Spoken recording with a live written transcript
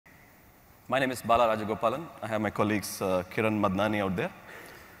My name is Bala Rajagopalan. I have my colleagues Kiran Madnani out there,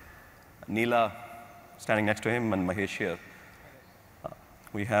 Neela standing next to him, and Mahesh here.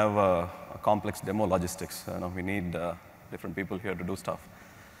 We have a complex demo logistics. We need different people here to do stuff.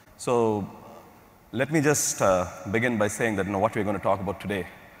 So let me just begin by saying that what we're going to talk about today.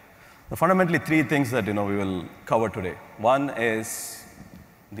 Fundamentally, three things that we will cover today. One is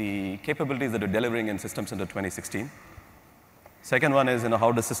the capabilities that we're delivering in System Center 2016. Second one is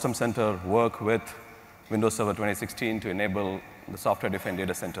how does System Center work with Windows Server 2016 to enable the software-defined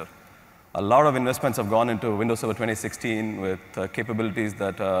data center. A lot of investments have gone into Windows Server 2016 with capabilities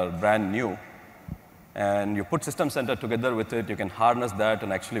that are brand new. And you put System Center together with it, you can harness that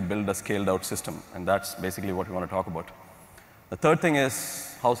and actually build a scaled-out system. And that's basically what we want to talk about. The third thing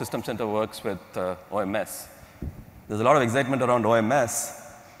is how System Center works with OMS. There's a lot of excitement around OMS.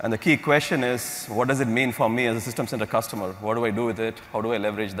 And the key question is, what does it mean for me as a System Center customer? What do I do with it? How do I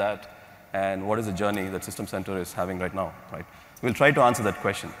leverage that? And what is the journey that System Center is having right now? Right? We'll try to answer that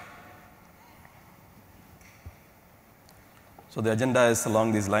question. So the agenda is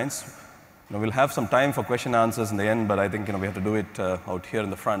along these lines. We'll have some time for question and answers in the end, but I think we have to do it out here in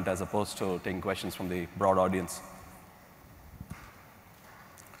the front as opposed to taking questions from the broad audience.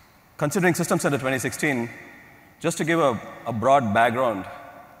 Considering System Center 2016, just to give a broad background,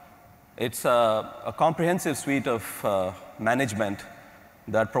 it's a comprehensive suite of management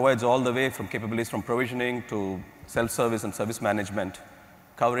that provides all the way from capabilities from provisioning to self-service and service management,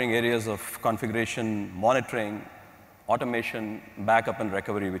 covering areas of configuration, monitoring, automation, backup, and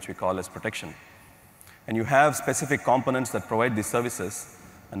recovery, which we call as protection. And you have specific components that provide these services,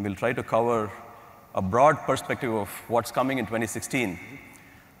 and we'll try to cover a broad perspective of what's coming in 2016.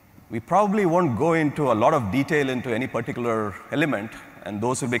 We probably won't go into a lot of detail into any particular element, and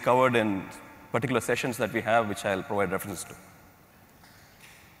those will be covered in particular sessions that we have, which I'll provide references to.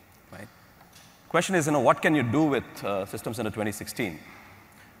 Right? Question is, what can you do with System Center 2016?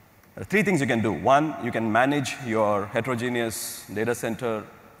 There are three things you can do. One, you can manage your heterogeneous data center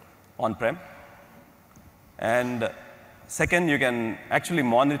on-prem. And second, you can actually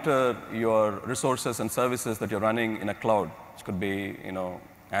monitor your resources and services that you're running in a cloud, which could be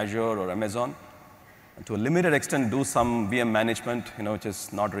Azure or Amazon. And to a limited extent, do some VM management, which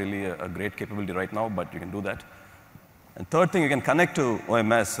is not really a great capability right now, but you can do that. And third thing, you can connect to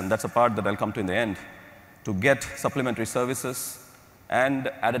OMS, and that's a part that I'll come to in the end, to get supplementary services and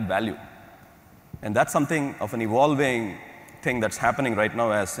added value. And that's something of an evolving thing that's happening right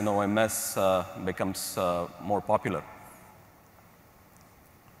now as OMS becomes more popular.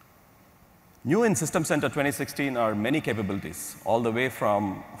 New in System Center 2016 are many capabilities, all the way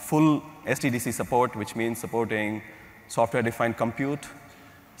from full SDDC support, which means supporting software-defined compute,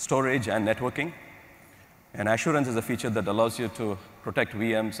 storage, and networking. And assurance is a feature that allows you to protect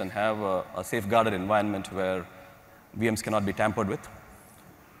VMs and have a safeguarded environment where VMs cannot be tampered with.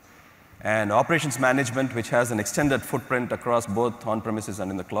 And operations management, which has an extended footprint across both on-premises and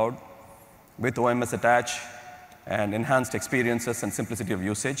in the cloud, with OMS attached and enhanced experiences and simplicity of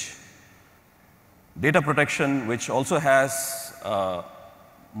usage. Data protection, which also has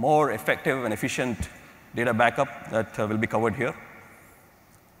more effective and efficient data backup that will be covered here.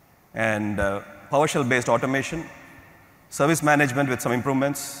 And PowerShell-based automation, service management with some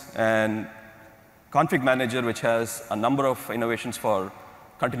improvements, and config manager, which has a number of innovations for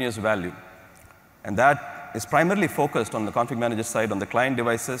continuous value. And that is primarily focused on the config manager side on the client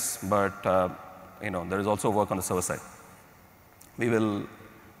devices, but there is also work on the server side. We will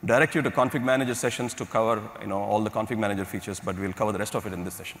direct you to config manager sessions to cover all the config manager features, but we'll cover the rest of it in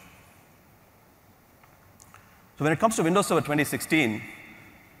this session. So when it comes to Windows Server 2016,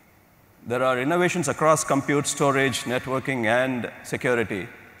 there are innovations across compute, storage, networking, and security.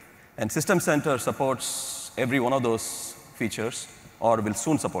 And System Center supports every one of those features, or will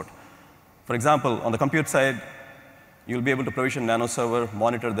soon support. For example, on the compute side, you'll be able to provision Nano Server,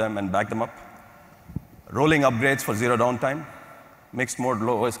 monitor them, and back them up. Rolling upgrades for zero downtime. Mixed mode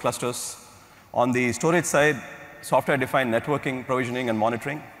low OS clusters. On the storage side, software-defined networking, provisioning, and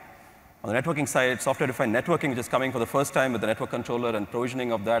monitoring. On the networking side, software-defined networking, which is coming for the first time with the network controller and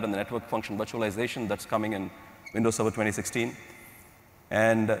provisioning of that, and the network function virtualization that's coming in Windows Server 2016.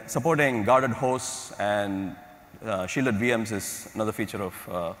 And supporting guarded hosts and shielded VMs is another feature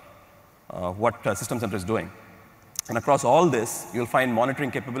of what System Center is doing. And across all this, you'll find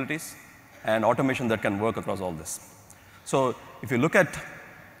monitoring capabilities and automation that can work across all this. So if you look at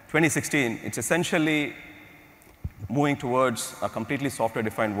 2016, it's essentially moving towards a completely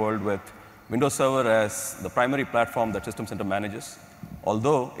software-defined world with Windows Server as the primary platform that System Center manages,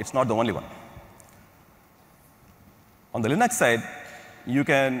 although it's not the only one. On the Linux side, you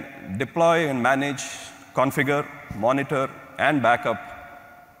can deploy and manage, configure, monitor, and backup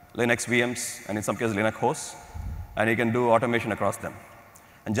Linux VMs, and in some cases, Linux hosts, and you can do automation across them.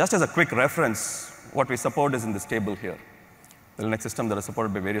 And just as a quick reference, what we support is in this table here, the Linux system that is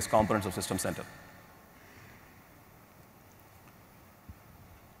supported by various components of System Center.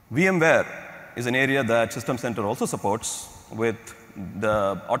 VMware is an area that System Center also supports with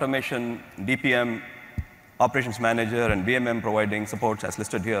the automation, DPM, Operations Manager, and VMM providing supports as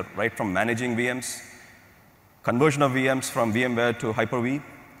listed here, right from managing VMs, conversion of VMs from VMware to Hyper-V,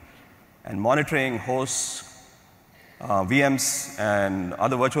 and monitoring hosts, VMs, and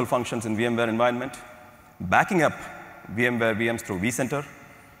other virtual functions in VMware environment, backing up VMware VMs through vCenter,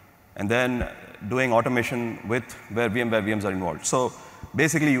 and then doing automation with where VMware VMs are involved. So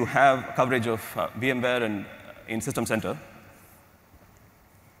basically, you have coverage of VMware and in System Center.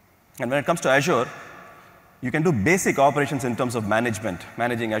 And when it comes to Azure, you can do basic operations in terms of management,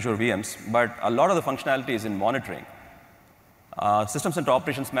 managing Azure VMs, but a lot of the functionality is in monitoring. System Center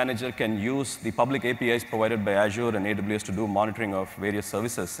Operations Manager can use the public APIs provided by Azure and AWS to do monitoring of various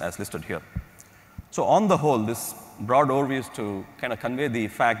services as listed here. So on the whole, this broad overview is to kind of convey the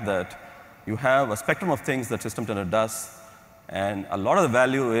fact that you have a spectrum of things that System Center does, and a lot of the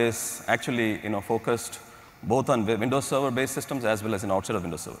value is actually focused both on Windows Server-based systems as well as outside of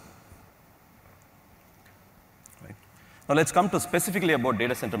Windows Server. Right. Now let's come to specifically about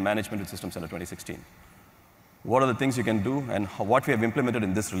data center management with System Center 2016. What are the things you can do, and what we have implemented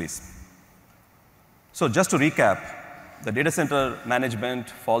in this release. So just to recap, the data center management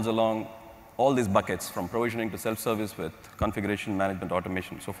falls along all these buckets, from provisioning to self-service with configuration, management,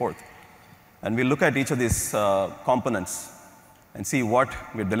 automation, and so forth. And we'll look at each of these components and see what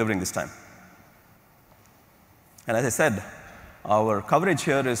we're delivering this time. And as I said, our coverage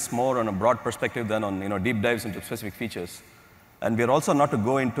here is more on a broad perspective than on deep dives into specific features. And we're also not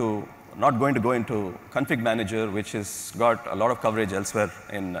going to go into Config Manager, which has got a lot of coverage elsewhere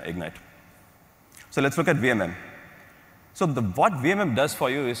in Ignite. So let's look at VMM. So what VMM does for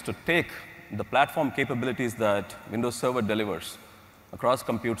you is to take the platform capabilities that Windows Server delivers across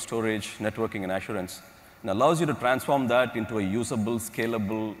compute, storage, networking, and assurance, and allows you to transform that into a usable,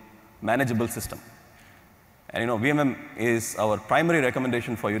 scalable, manageable system. And VMM is our primary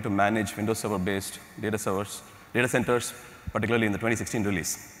recommendation for you to manage Windows Server-based data centers, particularly in the 2016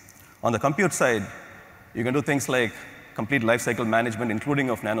 release. On the compute side, you can do things like complete lifecycle management, including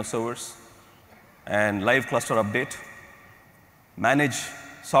of nano servers, and live cluster update, manage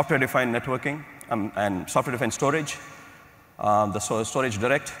software-defined networking and software-defined storage, the storage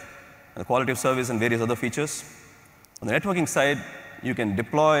direct, the quality of service, and various other features. On the networking side, you can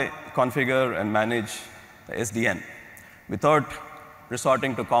deploy, configure, and manage the SDN without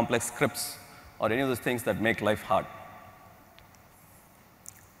resorting to complex scripts or any of those things that make life hard.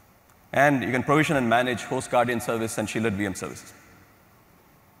 And you can provision and manage host guardian service and shielded VM services.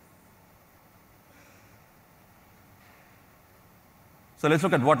 So let's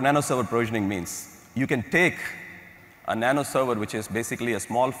look at what nano server provisioning means. You can take a nano server, which is basically a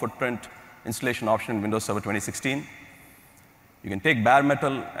small footprint installation option in Windows Server 2016. You can take bare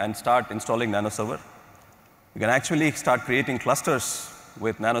metal and start installing nano server. You can actually start creating clusters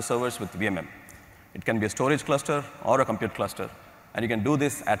with nano servers with VMM. It can be a storage cluster or a compute cluster, and you can do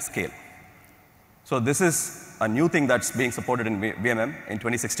this at scale. So this is a new thing that's being supported in VMM in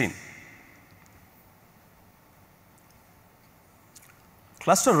 2016.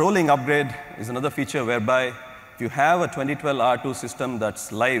 Cluster rolling upgrade is another feature whereby if you have a 2012 R2 system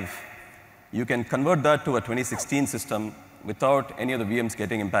that's live, you can convert that to a 2016 system without any of the VMs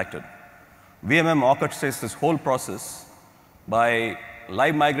getting impacted. VMM orchestrates this whole process by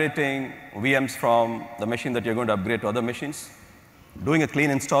live migrating VMs from the machine that you're going to upgrade to other machines, doing a clean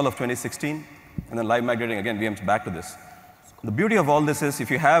install of 2016, and then live migrating again VMs back to this. The beauty of all this is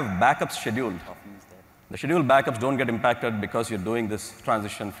if you have backups scheduled, the scheduled backups don't get impacted because you're doing this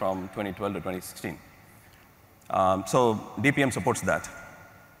transition from 2012 to 2016. So DPM supports that.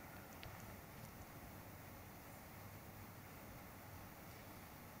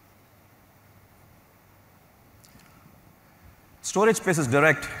 Storage Spaces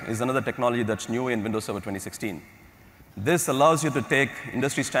Direct is another technology that's new in Windows Server 2016. This allows you to take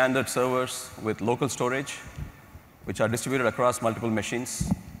industry standard servers with local storage, which are distributed across multiple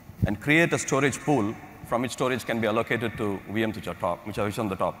machines, and create a storage pool from which storage can be allocated to VMs which are on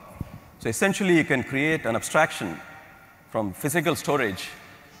the top. So essentially, you can create an abstraction from physical storage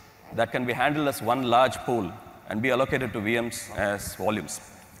that can be handled as one large pool and be allocated to VMs as volumes.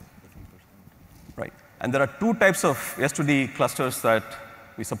 Right. And there are two types of S2D clusters that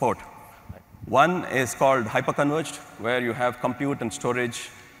we support. One is called hyperconverged, where you have compute and storage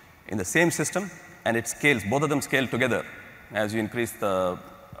in the same system, and it scales. Both of them scale together as you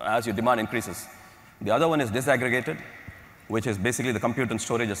as your demand increases. The other one is disaggregated, which is basically the compute and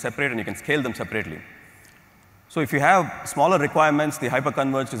storage are separate, and you can scale them separately. So if you have smaller requirements, the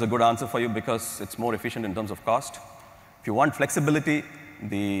hyperconverged is a good answer for you because it's more efficient in terms of cost. If you want flexibility,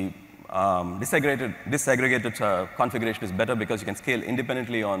 the disaggregated configuration is better because you can scale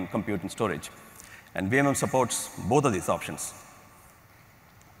independently on compute and storage. And VMM supports both of these options.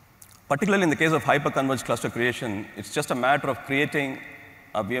 Particularly in the case of hyperconverged cluster creation, it's just a matter of creating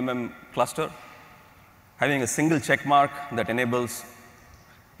a VMM cluster, having a single check mark that enables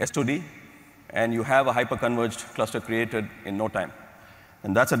S2D, and you have a hyperconverged cluster created in no time.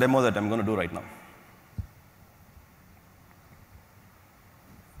 And that's a demo that I'm going to do right now.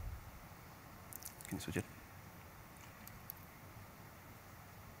 Can you switch it?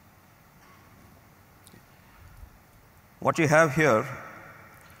 What you have here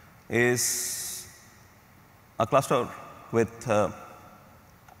is a cluster with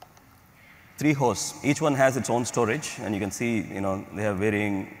 3 hosts. Each one has its own storage, and you can see, they have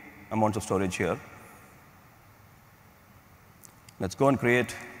varying amounts of storage here. Let's go and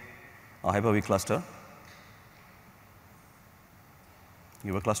create a Hyper-V cluster.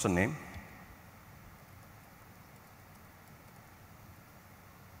 Give a cluster name.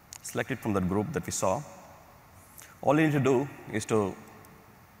 Select it from that group that we saw. All you need to do is to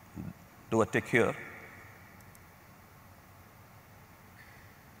do a tick here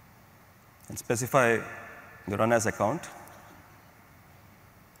and specify the run as account.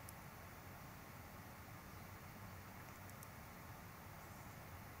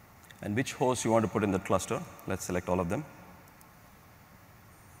 And which host you want to put in that cluster. Let's select all of them.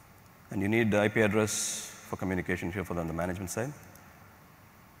 And you need the IP address for communication here for the management side.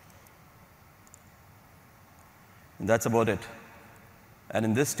 And that's about it. And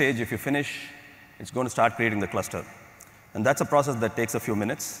in this stage, if you finish, it's going to start creating the cluster. And that's a process that takes a few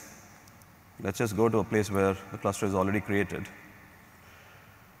minutes. Let's just go to a place where the cluster is already created.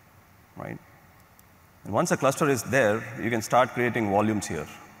 Right? And once a cluster is there, you can start creating volumes here.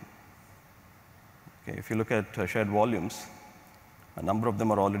 Okay, if you look at shared volumes, a number of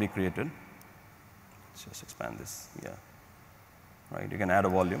them are already created. Let's just expand this. Yeah. Right, you can add a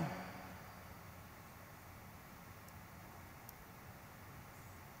volume.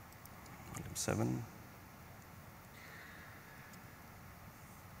 Volume 7.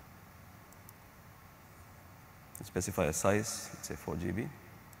 Specify a size, let's say 4 GB.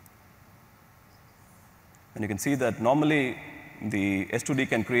 And you can see that normally the S2D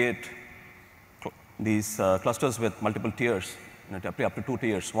can create these clusters with multiple tiers, up to 2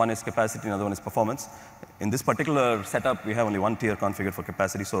 tiers. One is capacity, another one is performance. In this particular setup, we have only 1 tier configured for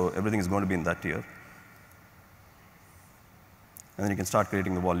capacity, so everything is going to be in that tier. And then you can start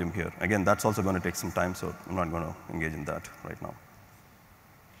creating the volume here. Again, that's also going to take some time, so I'm not going to engage in that right now.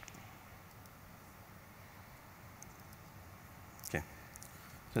 Okay.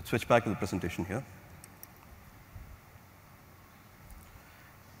 Let's switch back to the presentation here.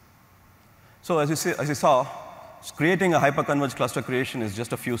 So as you saw, creating a hyperconverged cluster creation is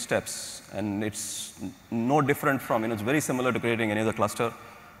just a few steps, and it's no different from, it's very similar to creating any other cluster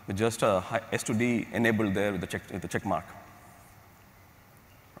with just a S2D enabled there with the check mark.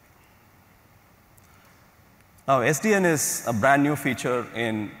 Now, SDN is a brand new feature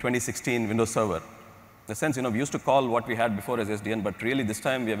in 2016 Windows Server. In the sense, we used to call what we had before as SDN, but really this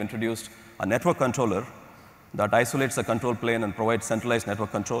time we have introduced a network controller that isolates the control plane and provides centralized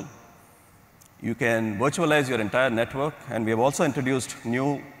network control. You can virtualize your entire network, and we have also introduced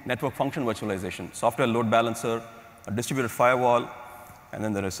new network function virtualization, software load balancer, a distributed firewall, and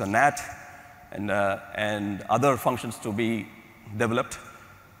then there is a NAT and other functions to be developed.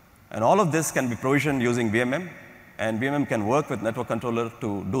 And all of this can be provisioned using VMM, and VMM can work with network controller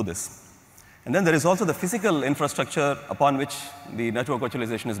to do this. And then there is also the physical infrastructure upon which the network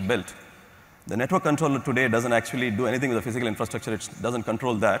virtualization is built. The network controller today doesn't actually do anything with the physical infrastructure. It doesn't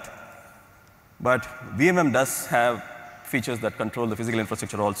control that. But VMM does have features that control the physical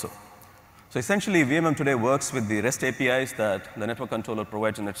infrastructure also. So essentially, VMM today works with the REST APIs that the network controller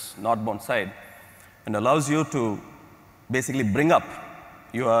provides on its northbound side and allows you to basically bring up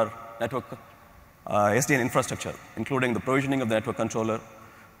your network SDN infrastructure, including the provisioning of the network controller,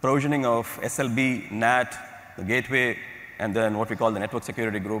 provisioning of SLB, NAT, the gateway, and then what we call the network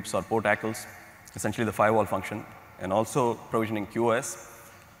security groups or port ACLs, essentially the firewall function, and also provisioning QoS.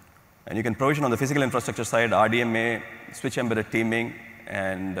 And you can provision on the physical infrastructure side RDMA, switch embedded teaming,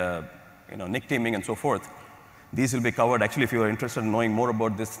 and NIC teaming, and so forth. These will be covered. Actually, if you are interested in knowing more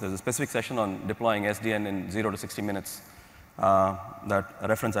about this, there's a specific session on deploying SDN in 0 to 60 minutes. That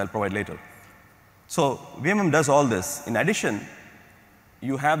reference I'll provide later. So VMM does all this. In addition,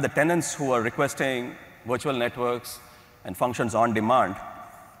 you have the tenants who are requesting virtual networks and functions on demand.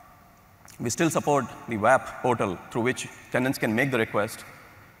 We still support the WAP portal through which tenants can make the request,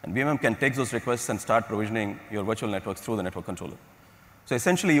 and VMM can take those requests and start provisioning your virtual networks through the network controller. So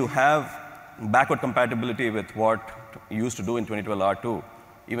essentially, you have backward compatibility with what you used to do in 2012 R2,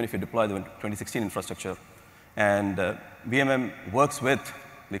 even if you deploy the 2016 infrastructure. And VMM works with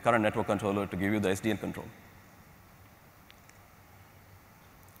the current network controller to give you the SDN control.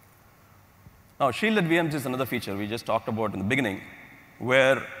 Now, shielded VMs is another feature we just talked about in the beginning,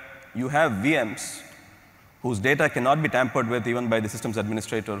 where you have VMs whose data cannot be tampered with even by the systems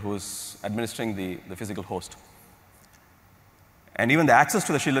administrator who is administering the physical host. And even the access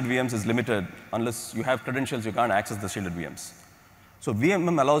to the shielded VMs is limited. Unless you have credentials, you can't access the shielded VMs. So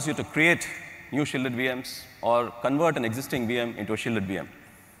VMM allows you to create new shielded VMs or convert an existing VM into a shielded VM.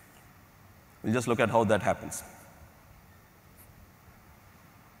 We'll just look at how that happens.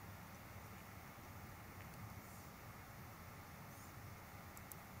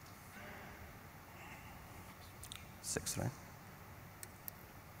 Six, right?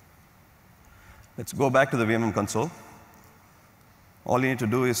 Let's go back to the VMM console. All you need to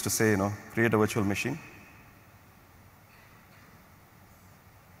do is to say, create a virtual machine.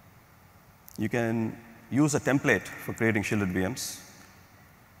 You can use a template for creating shielded VMs,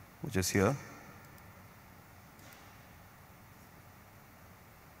 which is here.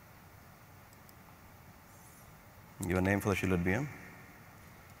 Give a name for the shielded VM.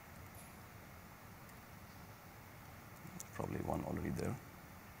 Probably one already there.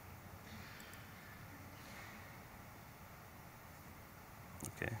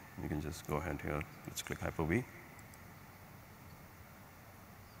 Okay, you can just go ahead here. Let's click Hyper-V.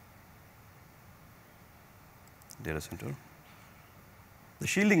 Data center. The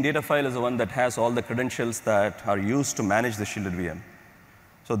shielding data file is the one that has all the credentials that are used to manage the shielded VM.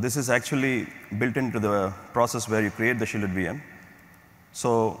 So this is actually built into the process where you create the shielded VM.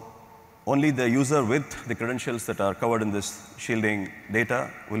 So only the user with the credentials that are covered in this shielding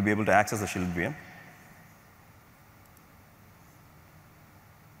data will be able to access the shielded VM.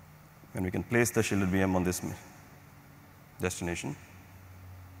 And we can place the shielded VM on this destination.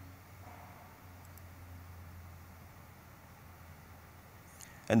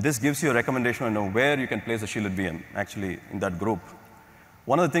 And this gives you a recommendation on where you can place a shielded VM, actually, in that group.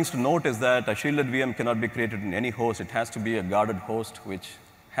 One of the things to note is that a shielded VM cannot be created in any host. It has to be a guarded host, which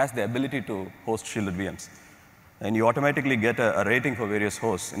has the ability to host shielded VMs. And you automatically get a rating for various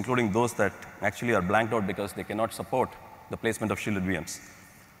hosts, including those that actually are blanked out because they cannot support the placement of shielded VMs.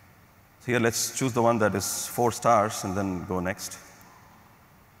 So here, let's choose the one that is 4 stars and then go next.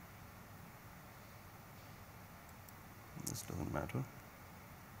 This doesn't matter.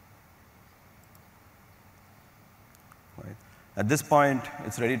 Right. At this point,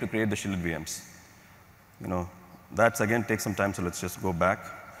 it's ready to create the shielded VMs. That again takes some time, so let's just go back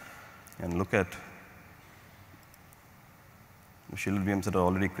and look at the shielded VMs that are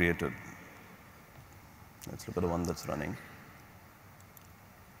already created. Let's look at the one that's running.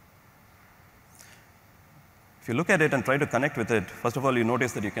 If you look at it and try to connect with it, first of all, you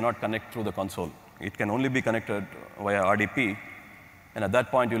notice that you cannot connect through the console. It can only be connected via RDP, and at that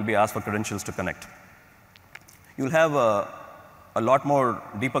point, you'll be asked for credentials to connect. You'll have a lot more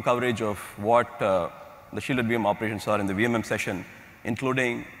deeper coverage of what the shielded VM operations are in the VMM session,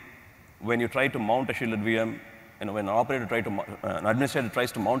 including when you try to mount a shielded VM, when an administrator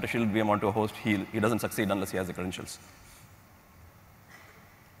tries to mount a shielded VM onto a host, he doesn't succeed unless he has the credentials.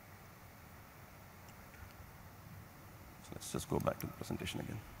 So let's just go back to the presentation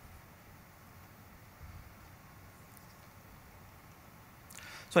again.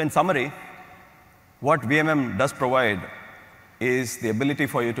 So in summary, what VMM does provide is the ability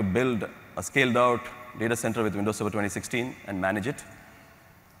for you to build a scaled-out data center with Windows Server 2016 and manage it.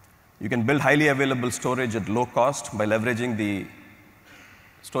 You can build highly available storage at low cost by leveraging the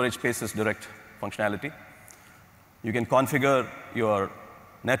storage spaces direct functionality. You can configure your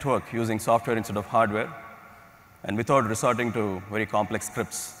network using software instead of hardware and without resorting to very complex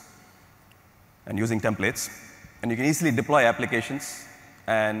scripts and using templates. And you can easily deploy applications,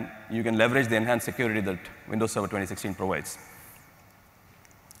 and you can leverage the enhanced security that Windows Server 2016 provides.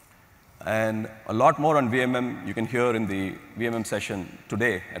 And a lot more on VMM you can hear in the VMM session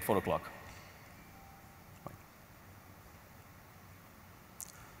today at 4 o'clock.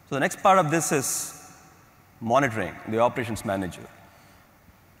 So the next part of this is monitoring, the operations manager.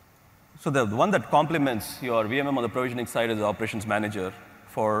 So the one that complements your VMM on the provisioning side is the operations manager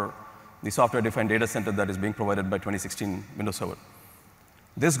for the software-defined data center that is being provided by 2016 Windows Server.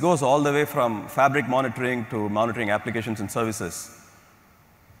 This goes all the way from fabric monitoring to monitoring applications and services.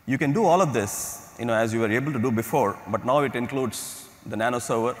 You can do all of this, as you were able to do before, but now it includes the Nano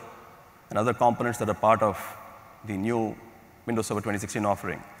Server and other components that are part of the new Windows Server 2016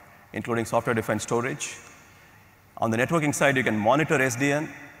 offering, including software-defined storage. On the networking side, you can monitor SDN,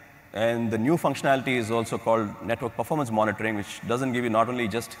 and the new functionality is also called network performance monitoring, which doesn't give you not only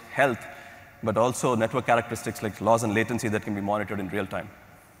just health, but also network characteristics like loss and latency that can be monitored in real time.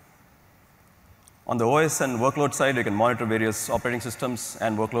 On the OS and workload side, you can monitor various operating systems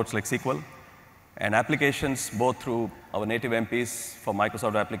and workloads like SQL, and applications both through our native MPs for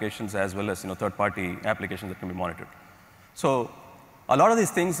Microsoft applications as well as third-party applications that can be monitored. So a lot of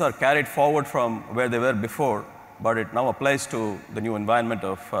these things are carried forward from where they were before, but it now applies to the new environment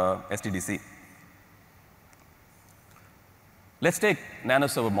of SDDC. Let's take Nano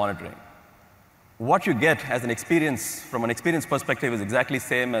Server monitoring. What you get as an experience, from an experience perspective, is exactly the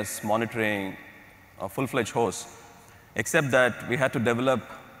same as monitoring a full-fledged host, except that we had to develop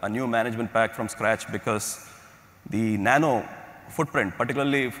a new management pack from scratch because the Nano footprint,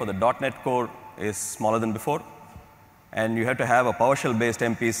 particularly for the .NET Core, is smaller than before, and you have to have a PowerShell-based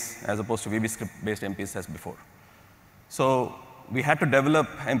MPs as opposed to VB-script-based MPs as before. So we had to develop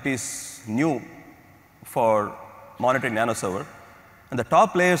MPs new for monitoring Nano Server. And the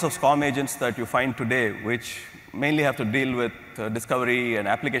top layers of SCOM agents that you find today, which mainly have to deal with discovery and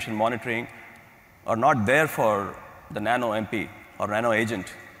application monitoring, are not there for the Nano MP or Nano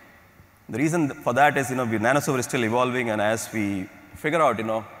agent. The reason for that is, Nano Server is still evolving, and as we figure out,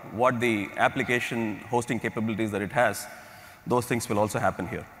 what the application hosting capabilities that it has, those things will also happen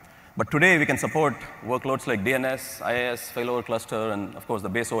here. But today, we can support workloads like DNS, IIS, failover cluster, and of course, the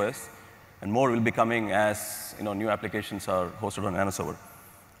base OS. And more will be coming as new applications are hosted on Nano Server.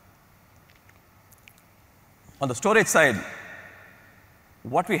 On the storage side,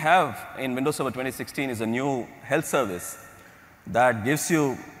 what we have in Windows Server 2016 is a new health service that gives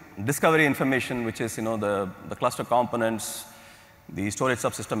you discovery information, which is the cluster components, the storage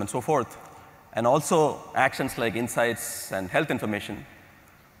subsystem, and so forth, and also actions like insights and health information,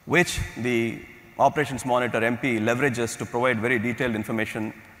 which the operations monitor MP leverages to provide very detailed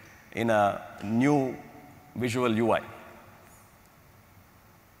information in a new visual UI.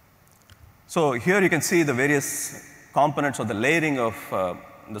 So here you can see the various components of the layering of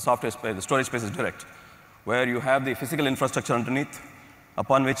the software space, the storage space is direct, where you have the physical infrastructure underneath,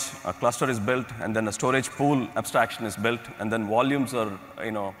 upon which a cluster is built, and then a storage pool abstraction is built, and then volumes are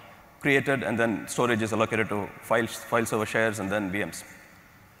created, and then storage is allocated to file server shares, and then VMs.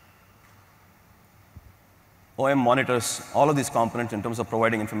 OM monitors all of these components in terms of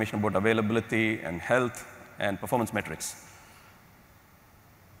providing information about availability and health and performance metrics.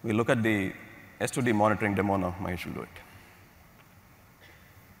 We'll look at the S2D monitoring demo now. Mahesh will do it.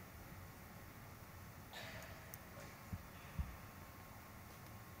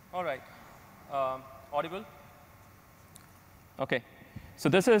 All right. Audible? OK. So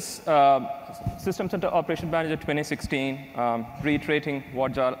this is System Center Operation Manager 2016, reiterating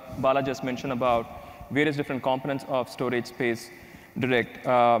what Bala just mentioned about various different components of storage space direct.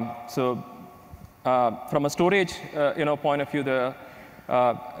 From a storage point of view,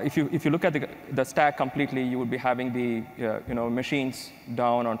 if you look at the stack completely, you would be having the machines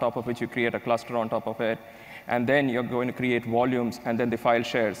down on top of which you create a cluster on top of it. And then you're going to create volumes, and then the file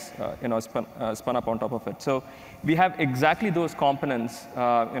shares spun up on top of it. So we have exactly those components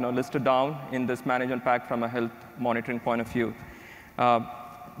listed down in this management pack from a health monitoring point of view.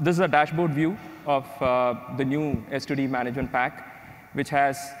 This is a dashboard view of the new S2D management pack, which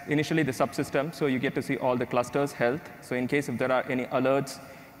has initially the subsystem. So you get to see all the clusters' health. So in case if there are any alerts,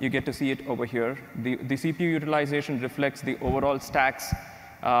 you get to see it over here. The CPU utilization reflects the overall stack's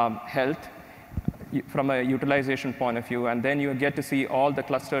health from a utilization point of view. And then you get to see all the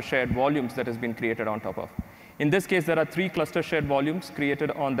cluster shared volumes that has been created on top of. In this case, there are 3 cluster shared volumes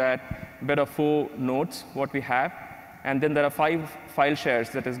created on that bed of 4 nodes, what we have. And then there are 5 file shares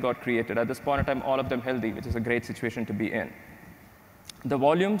that has got created. At this point in time, all of them healthy, which is a great situation to be in. The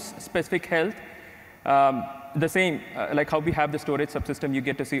volumes specific health, the same, like how we have the storage subsystem, you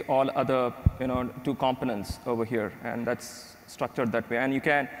get to see all other 2 components over here. And that's structured that way. And you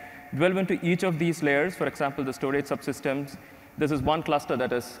can delve into each of these layers. For example, the storage subsystems, this is one cluster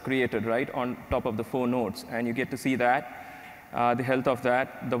that is created, right, on top of the 4 nodes. And you get to see that, the health of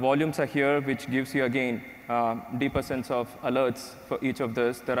that. The volumes are here, which gives you, again, deeper sense of alerts for each of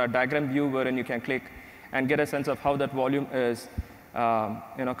this. There are diagram view wherein you can click and get a sense of how that volume is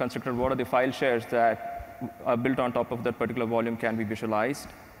constructed, what are the file shares that are built on top of that particular volume can be visualized.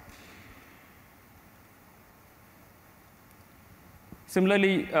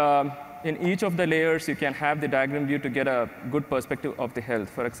 Similarly, in each of the layers, you can have the diagram view to get a good perspective of the health.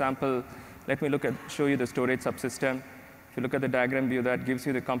 For example, let me show you the storage subsystem. If you look at the diagram view, that gives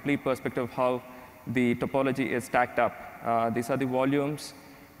you the complete perspective of how the topology is stacked up. These are the volumes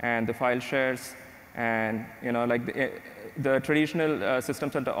and the file shares, and like the traditional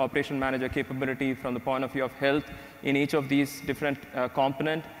System Center Operation Manager capability from the point of view of health in each of these different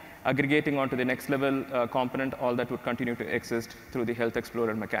components, aggregating onto the next level component, all that would continue to exist through the Health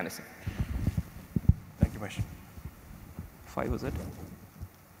Explorer mechanism. Thank you, Mahesh. 5 was it?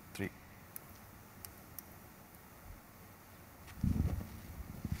 3.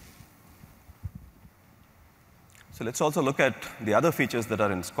 So let's also look at the other features that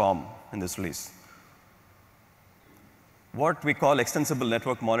are in SCOM in this release. What we call extensible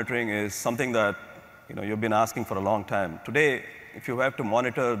network monitoring is something that you've been asking for a long time. Today, if you have to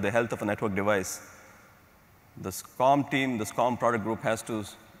monitor the health of a network device, the SCOM team, the SCOM product group has to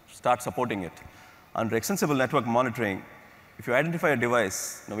start supporting it. Under extensible network monitoring, if you identify a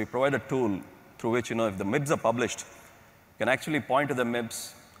device, we provide a tool through which, if the MIBs are published, you can actually point to the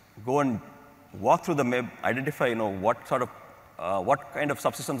MIBs, go and walk through the MIB, identify, what kind of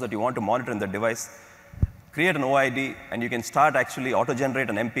subsystems that you want to monitor in the device, create an OID, and you can start actually auto-generate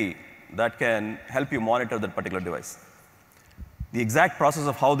an MP that can help you monitor that particular device. The exact process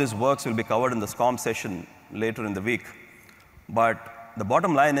of how this works will be covered in the SCOM session later in the week. But the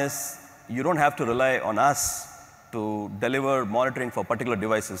bottom line is, you don't have to rely on us to deliver monitoring for particular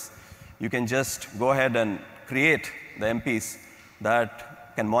devices. You can just go ahead and create the MPs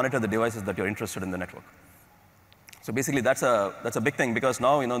that can monitor the devices that you're interested in the network. So basically, that's a big thing, because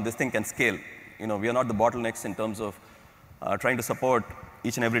now this thing can scale. We are not the bottlenecks in terms of trying to support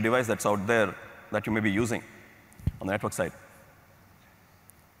each and every device that's out there that you may be using on the network side.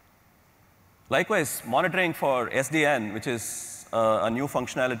 Likewise, monitoring for SDN, which is a new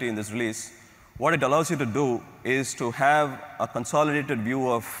functionality in this release, what it allows you to do is to have a consolidated view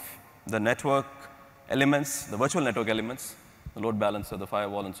of the network elements, the virtual network elements, the load balancer, the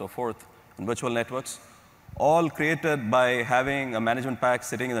firewall, and so forth, and virtual networks, all created by having a management pack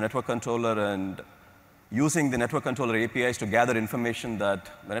sitting in the network controller and using the network controller APIs to gather information that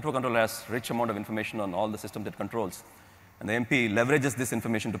the network controller has rich amount of information on all the systems it controls. And the MP leverages this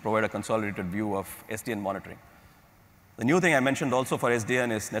information to provide a consolidated view of SDN monitoring. The new thing I mentioned also for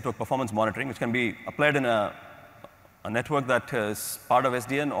SDN is network performance monitoring, which can be applied in a network that is part of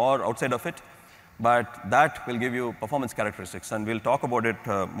SDN or outside of it. But that will give you performance characteristics, and we'll talk about it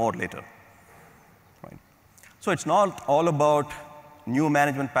more later. Right. So it's not all about new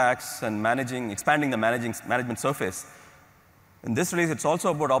management packs and expanding the management surface. In this release, it's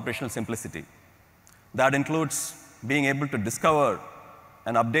also about operational simplicity. That includes being able to discover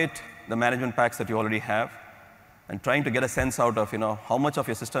and update the management packs that you already have, and trying to get a sense out of how much of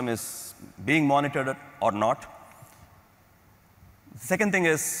your system is being monitored or not. The second thing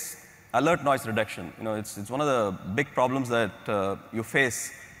is alert noise reduction. It's one of the big problems that you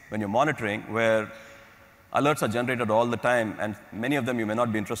face when you're monitoring, where alerts are generated all the time, and many of them you may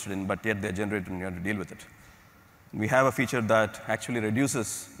not be interested in, but yet they're generated and you have to deal with it. We have a feature that actually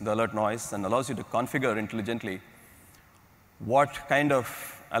reduces the alert noise and allows you to configure intelligently what kind of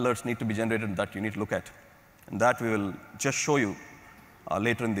alerts need to be generated that you need to look at. And that we will just show you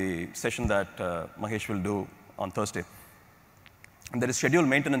later in the session that Mahesh will do on Thursday. And there is scheduled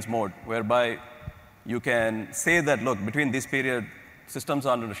maintenance mode, whereby you can say that, look, between this period, systems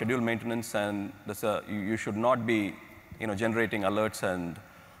are under scheduled maintenance, and you should not be generating alerts, and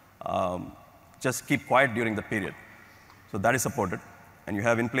just keep quiet during the period. So that is supported, and you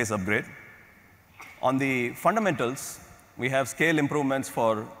have in-place upgrade. On the fundamentals, we have scale improvements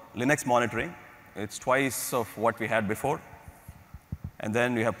for Linux monitoring. It's twice of what we had before. And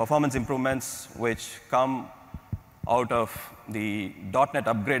then we have performance improvements, which come out of the .NET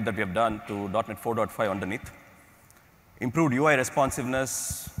upgrade that we have done to .NET 4.5 underneath. Improved UI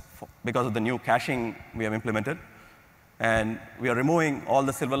responsiveness because of the new caching we have implemented. And we are removing all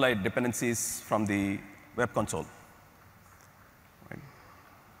the Silverlight dependencies from the web console. Right.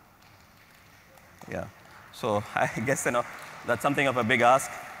 Yeah. So I guess that's something of a big ask,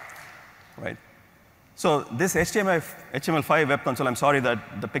 right? So this HTML5 web console, I'm sorry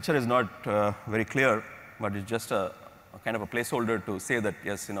that the picture is not very clear, but it's just a kind of a placeholder to say that,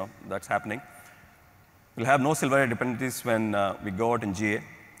 yes, that's happening. We'll have no Silverlight dependencies when we go out in GA.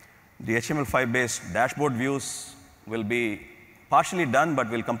 The HTML5-based dashboard views will be partially done, but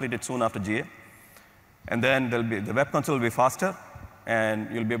we'll complete it soon after GA. And then the web console will be faster.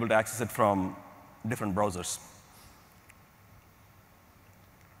 and you'll be able to access it from different browsers.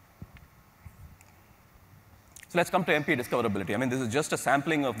 So let's come to MP discoverability. I mean, this is just a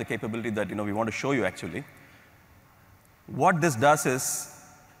sampling of the capability that we want to show you, actually. What this does is,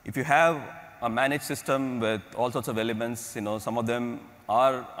 if you have a managed system with all sorts of elements, some of them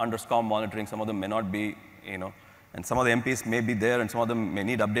are under SCORM monitoring, some of them may not be, and some of the MPs may be there, and some of them may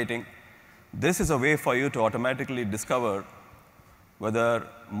need updating. This is a way for you to automatically discover whether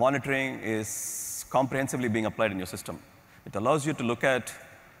monitoring is comprehensively being applied in your system. It allows you to look at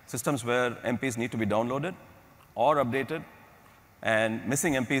systems where MPs need to be downloaded or updated, and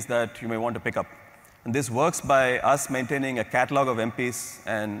missing MPs that you may want to pick up. And this works by us maintaining a catalog of MPs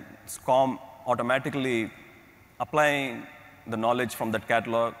and SCORM automatically applying the knowledge from that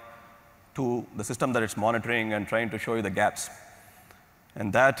catalog to the system that it's monitoring and trying to show you the gaps.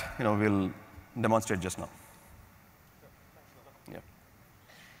 And that we'll demonstrate just now. Yeah.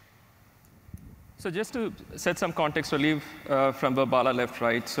 So just to set some context or leave from where Bala left,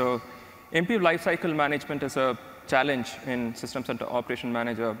 right? So MP lifecycle management is a challenge in System Center Operation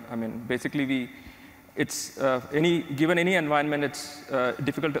Manager. I mean, basically, given any environment, it's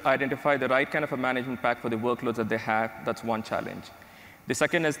difficult to identify the right kind of a management pack for the workloads that they have. That's one challenge. The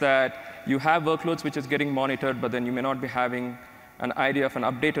second is that you have workloads which is getting monitored, but then you may not be having an idea of an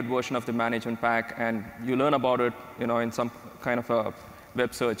updated version of the management pack, and you learn about it in some kind of a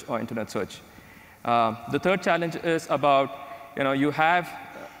web search or internet search. The third challenge is about you have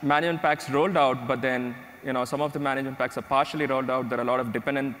management packs rolled out, but then some of the management packs are partially rolled out. There are a lot of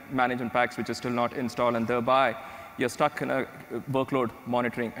dependent management packs which are still not installed, and thereby you're stuck in a workload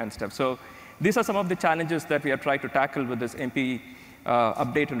monitoring and stuff. So these are some of the challenges that we have tried to tackle with this MP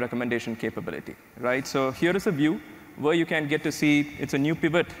update and recommendation capability, right? So here is a view where you can get to see it's a new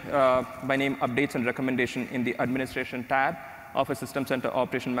pivot by name Updates and Recommendation in the Administration tab of a System Center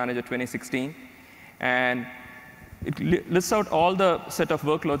Operation Manager 2016. And it lists out all the set of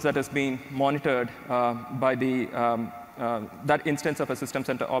workloads that has been monitored by that instance of a System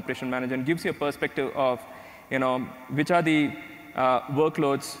Center Operation Manager, and gives you a perspective of which are the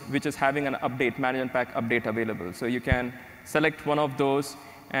workloads which is having an update, management pack update available. So you can select one of those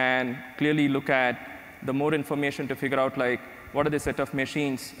and clearly look at the more information to figure out what are the set of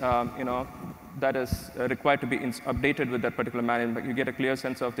machines that is required to be updated with that particular management pack. You get a clear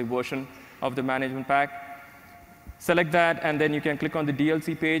sense of the version of the management pack. Select that, and then you can click on the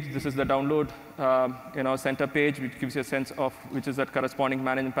DLC page. This is the download center page, which gives you a sense of which is that corresponding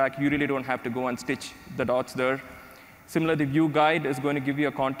management pack. You really don't have to go and stitch the dots there. Similarly, the view guide is going to give you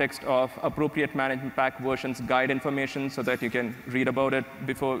a context of appropriate management pack versions guide information so that you can read about it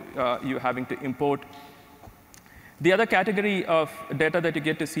before you having to import. The other category of data that you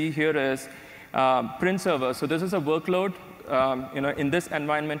get to see here is print server. So this is a workload in this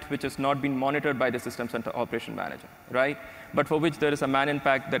environment which has not been monitored by the System Center Operation Manager, right? But for which there is a management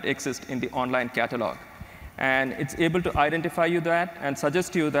pack that exists in the online catalog. And it's able to identify you that and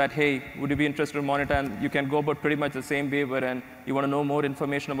suggest to you that, hey, would you be interested to monitor? And you can go about pretty much the same way, wherein you want to know more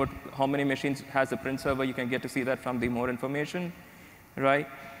information about how many machines has the print server. You can get to see that from the more information, right?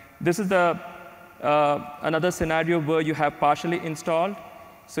 This is another scenario where you have partially installed.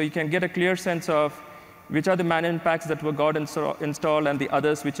 So you can get a clear sense of which are the management packs that were got installed and the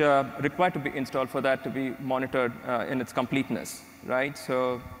others which are required to be installed for that to be monitored in its completeness, right?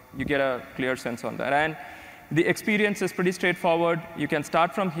 So you get a clear sense on that. And the experience is pretty straightforward. You can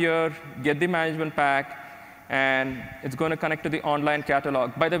start from here, get the management pack, and it's going to connect to the online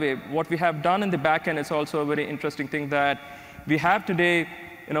catalog. By the way, what we have done in the back end is also a very interesting thing that we have today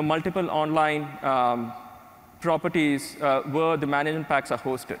multiple online properties where the management packs are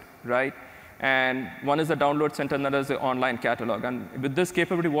hosted, right? And one is the download center, and another is the online catalog. And with this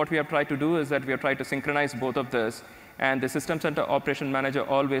capability, what we have tried to do is that we have tried to synchronize both of this. And the System Center Operation Manager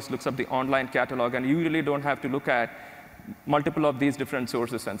always looks up the online catalog, and you really don't have to look at multiple of these different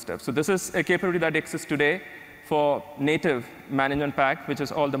sources and stuff. So this is a capability that exists today for native management pack, which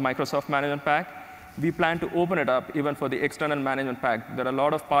is all the Microsoft management pack. We plan to open it up even for the external management pack. There are a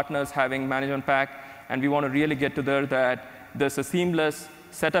lot of partners having management pack, and we want to really get to there that there's a seamless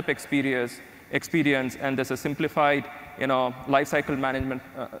setup experience, and there's a simplified lifecycle management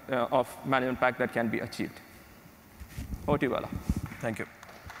of management pack that can be achieved. Over to you, Bala. Thank you.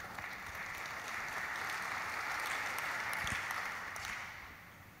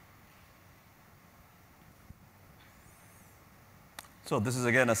 So this is,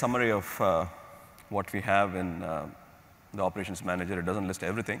 again, a summary of what we have in the Operations Manager. It doesn't list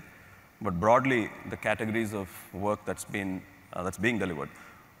everything, but broadly, the categories of work that's being delivered.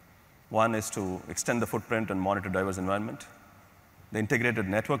 One is to extend the footprint and monitor diverse environment. the integrated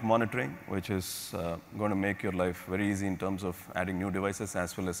network monitoring, which is going to make your life very easy in terms of adding new devices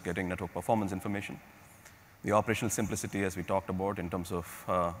as well as getting network performance information. The operational simplicity, as we talked about, in terms of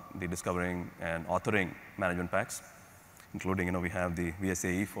the discovering and authoring management packs, including, we have the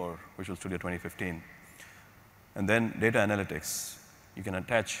VSAE for Visual Studio 2015. And then data analytics. You can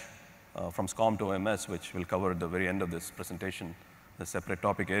attach from SCOM to OMS, which we'll cover at the very end of this presentation, a separate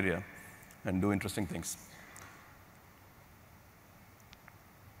topic area, and do interesting things.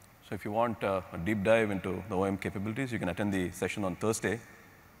 So if you want a deep dive into the OM capabilities, you can attend the session on Thursday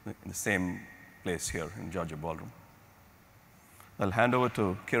in the same place here in Georgia Ballroom. I'll hand over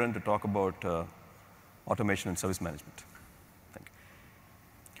to Kiran to talk about automation and service management. Thank you.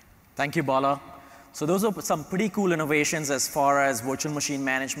 Thank you, Bala. So those are some pretty cool innovations as far as virtual machine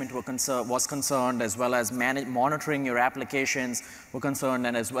management was concerned, as well as monitoring your applications were concerned,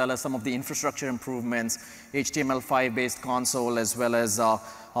 and as well as some of the infrastructure improvements, HTML5-based console, as well as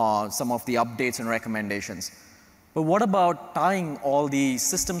some of the updates and recommendations. But what about tying all the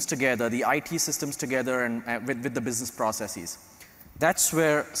systems together, the IT systems together, and with the business processes? That's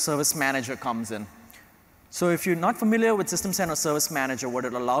where Service Manager comes in. So if you're not familiar with System Center Service Manager, what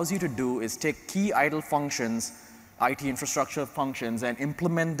it allows you to do is take key idle functions, IT infrastructure functions, and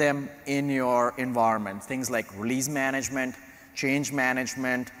implement them in your environment. Things like release management, change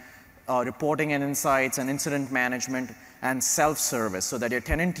management, reporting and insights, and incident management, and self-service, so that your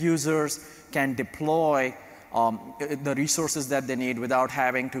tenant users can deploy the resources that they need without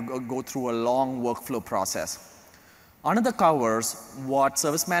having to go through a long workflow process. Under the covers, what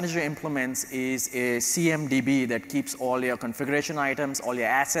Service Manager implements is a CMDB that keeps all your configuration items, all your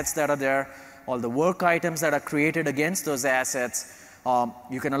assets that are there, all the work items that are created against those assets.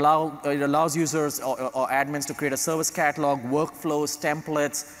 It allows users or admins to create a service catalog, workflows,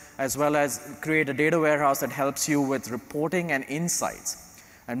 templates, as well as create a data warehouse that helps you with reporting and insights.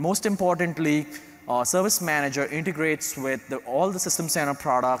 And most importantly, Service Manager integrates with all the System Center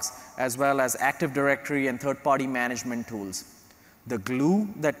products, as well as Active Directory and third-party management tools. The glue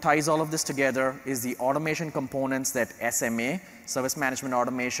that ties all of this together is the automation components that SMA, Service Management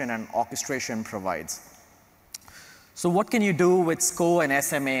Automation, and Orchestration provides. So what can you do with SCO and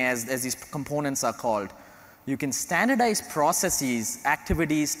SMA, as these components are called? You can standardize processes,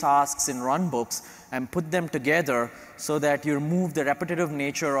 activities, tasks in runbooks, and put them together so that you remove the repetitive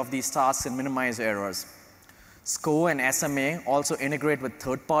nature of these tasks and minimize errors. SCO and SMA also integrate with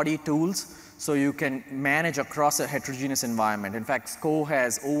third-party tools, so you can manage across a heterogeneous environment. In fact, SCO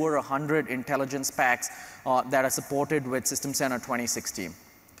has over 100 intelligence packs that are supported with System Center 2016.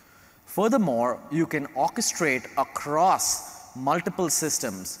 Furthermore, you can orchestrate across multiple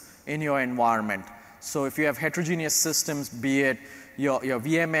systems in your environment. So if you have heterogeneous systems, be it your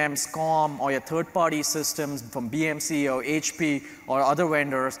VMM, SCOM, or your third-party systems from BMC or HP or other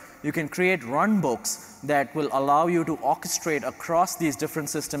vendors, you can create runbooks that will allow you to orchestrate across these different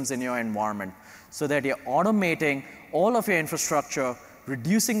systems in your environment, so that you're automating all of your infrastructure,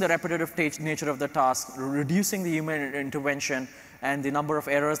 reducing the repetitive nature of the task, reducing the human intervention, and the number of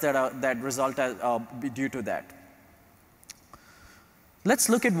errors that result due to that. Let's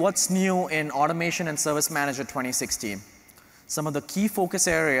look at what's new in Automation and Service Manager 2016. Some of the key focus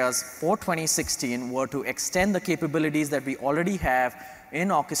areas for 2016 were to extend the capabilities that we already have in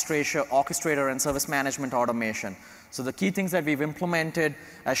Orchestrator and Service Management Automation. So the key things that we've implemented,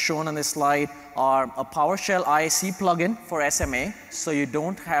 as shown on this slide, are a PowerShell ISC plugin for SMA, so you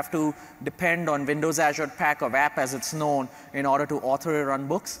don't have to depend on Windows Azure Pack or WAP as it's known in order to author your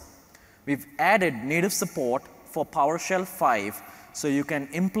runbooks. We've added native support for PowerShell 5, so you can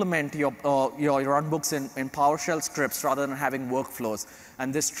implement your runbooks in PowerShell scripts rather than having workflows.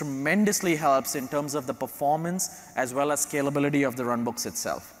 And this tremendously helps in terms of the performance as well as scalability of the runbooks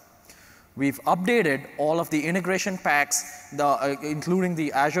itself. We've updated all of the integration packs, including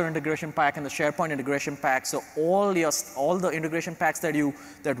the Azure integration pack and the SharePoint integration pack. So all the integration packs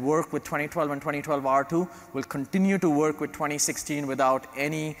that work with 2012 and 2012 R2 will continue to work with 2016 without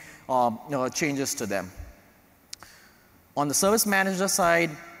any changes to them. On the Service Manager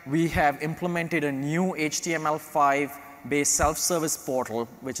side, we have implemented a new HTML5-based self-service portal,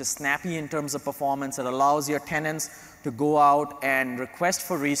 which is snappy in terms of performance. It allows your tenants to go out and request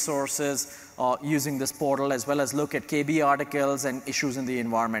for resources using this portal, as well as look at KB articles and issues in the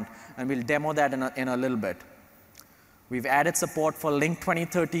environment. And we'll demo that in a little bit. We've added support for Lync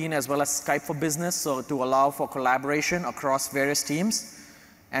 2013 as well as Skype for Business, so to allow for collaboration across various teams.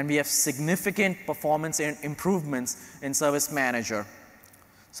 And we have significant performance improvements in Service Manager.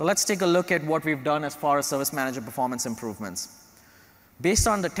 So let's take a look at what we've done as far as Service Manager performance improvements. Based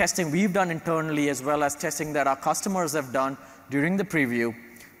on the testing we've done internally, as well as testing that our customers have done, during the preview,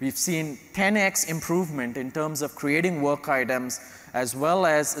 we've seen 10x improvement in terms of creating work items, as well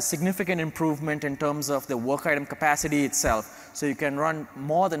as a significant improvement in terms of the work item capacity itself. So you can run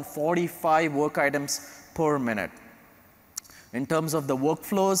more than 45 work items per minute. In terms of the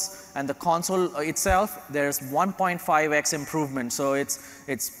workflows and the console itself, there's 1.5x improvement. So it's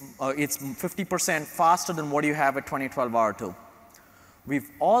 50% faster than what you have at 2012 R2. We've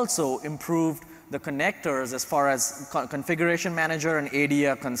also improved the connectors as far as Configuration Manager and AD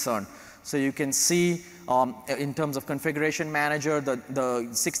are concerned. So you can see in terms of Configuration Manager, up to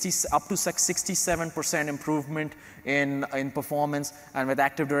 67% improvement in performance, and with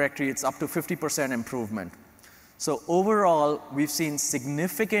Active Directory, it's up to 50% improvement. So overall, we've seen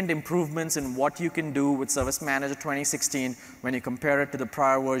significant improvements in what you can do with Service Manager 2016 when you compare it to the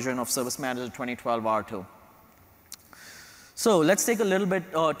prior version of Service Manager 2012 R2. So let's take a little bit,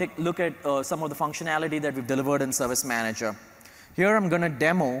 look at some of the functionality that we've delivered in Service Manager. Here I'm going to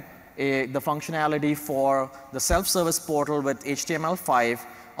demo the functionality for the self-service portal with HTML5,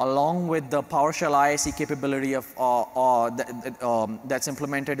 along with the PowerShell ISE capability that's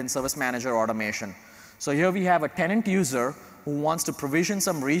implemented in Service Manager automation. So here we have a tenant user who wants to provision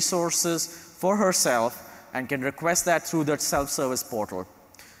some resources for herself and can request that through the self-service portal.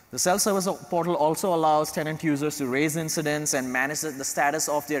 The self-service portal also allows tenant users to raise incidents and manage the status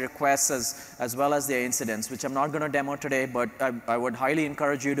of their requests as well as their incidents, which I'm not going to demo today, but I would highly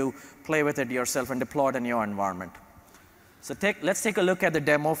encourage you to play with it yourself and deploy it in your environment. So let's take a look at the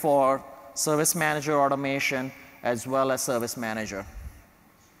demo for Service Manager automation as well as Service Manager.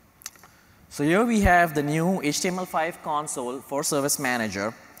 So here we have the new HTML5 console for Service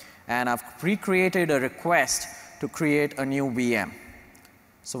Manager, and I've pre-created a request to create a new VM.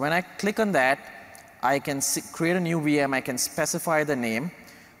 So when I click on that, I can create a new VM. I can specify the name.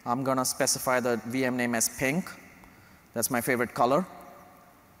 I'm going to specify the VM name as pink. That's my favorite color.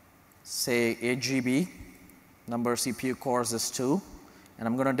 Say 8 GB. Number of CPU cores is 2. And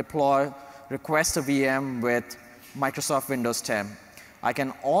I'm going to request a VM with Microsoft Windows 10. I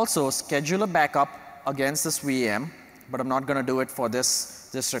can also schedule a backup against this VM, but I'm not going to do it for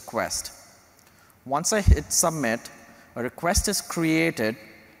this request. Once I hit submit, a request is created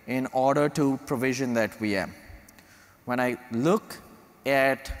in order to provision that VM. When I look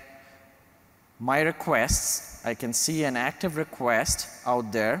at my requests, I can see an active request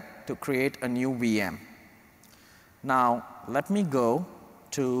out there to create a new VM. Now, let me go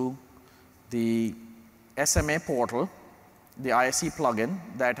to the SMA portal, the ISE plugin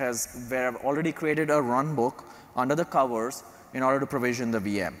where I've already created a runbook under the covers in order to provision the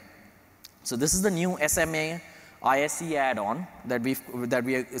VM. So this is the new SMA ISE add-on that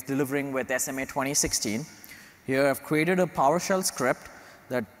we are delivering with SMA 2016. Here I've created a PowerShell script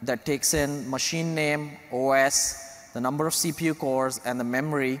that takes in machine name, OS, the number of CPU cores, and the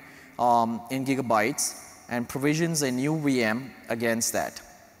memory in gigabytes, and provisions a new VM against that.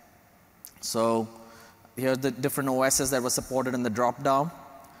 So here are the different OSs that were supported in the drop-down.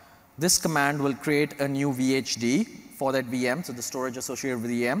 This command will create a new VHD for that VM, so the storage associated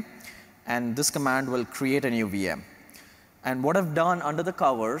with the VM. And this command will create a new VM. And what I've done under the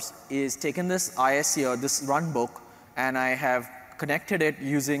covers is taken this ISE or this runbook, and I have connected it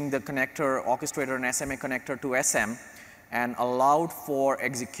using the connector orchestrator and SMA connector to SM, and allowed for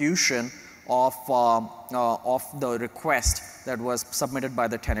execution of the request that was submitted by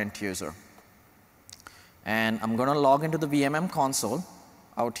the tenant user. And I'm going to log into the VMM console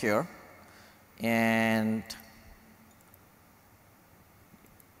out here, and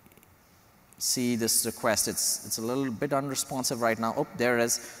see this request. It's a little bit unresponsive right now. Oh, there it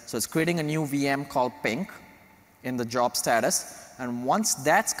is. So it's creating a new VM called pink in the job status. And once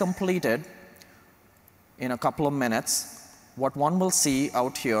that's completed, in a couple of minutes, what one will see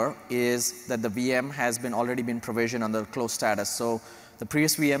out here is that the VM has already been provisioned under closed status. So the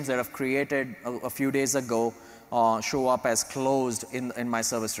previous VMs that I've created a few days ago show up as closed in my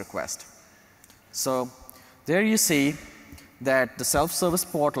service request. So there you see that the self-service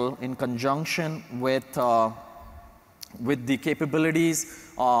portal, in conjunction with the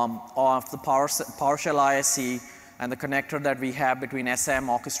capabilities of the PowerShell ISE and the connector that we have between SM,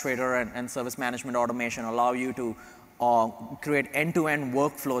 orchestrator, and service management automation, allow you to create end-to-end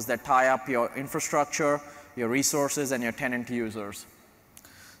workflows that tie up your infrastructure, your resources, and your tenant users.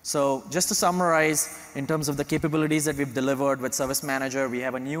 So just to summarize, in terms of the capabilities that we've delivered with Service Manager, we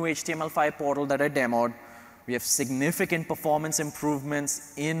have a new HTML5 portal that I demoed. We have significant performance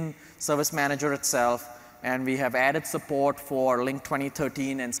improvements in Service Manager itself, and we have added support for Lync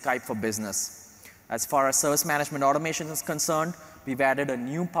 2013 and Skype for Business. As far as service management automation is concerned, we've added a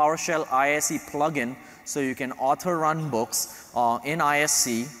new PowerShell ISE plugin so you can author run books in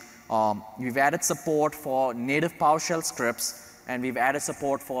ISC. We've added support for native PowerShell scripts, and we've added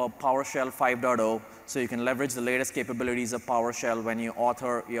support for PowerShell 5.0 so you can leverage the latest capabilities of PowerShell when you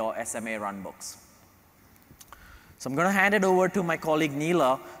author your SMA run books. So I'm going to hand it over to my colleague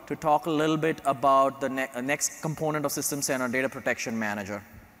Neela to talk a little bit about the next component of System Center, Data Protection Manager.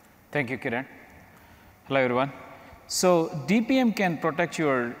 Thank you, Kiran. Hello, everyone. So DPM can protect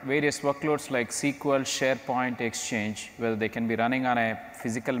your various workloads like SQL, SharePoint, Exchange, whether they can be running on a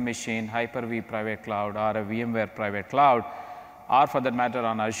physical machine, Hyper-V private cloud, or a VMware private cloud, or for that matter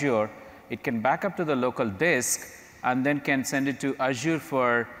on Azure. It can back up to the local disk and then can send it to Azure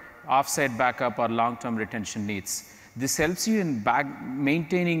for offsite backup or long-term retention needs. This helps you in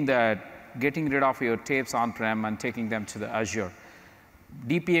maintaining that, getting rid of your tapes on-prem and taking them to the Azure.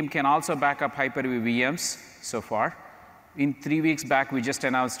 DPM can also back up Hyper-V VMs so far. In 3 weeks back, we just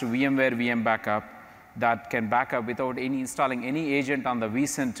announced VMware VM Backup that can back up without installing any agent on the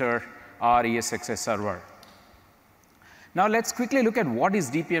vCenter or ESXi server. Now let's quickly look at what is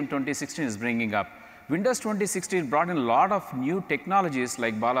DPM 2016 is bringing up. Windows 2016 brought in a lot of new technologies,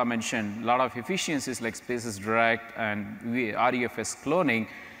 like Bala mentioned, a lot of efficiencies like Spaces Direct and REFS cloning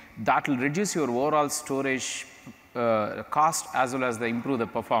that will reduce your overall storage cost as well as improve the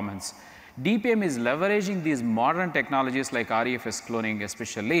performance. DPM is leveraging these modern technologies like REFS cloning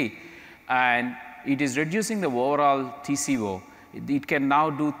especially, and it is reducing the overall TCO. It can now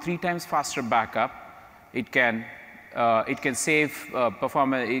do 3 times faster backup. It can save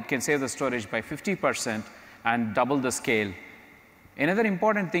performance. It can save the storage by 50% and double the scale. Another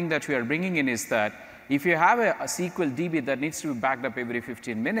important thing that we are bringing in is that if you have a SQL DB that needs to be backed up every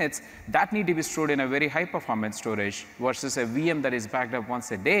 15 minutes, that needs to be stored in a very high performance storage versus a VM that is backed up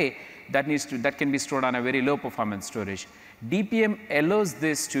once a day that can be stored on a very low performance storage. DPM allows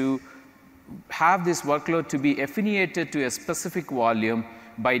this to have this workload to be affiliated to a specific volume.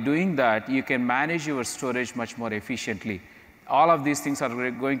 By doing that, you can manage your storage much more efficiently. All of these things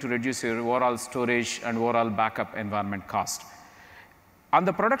are going to reduce your overall storage and overall backup environment cost. On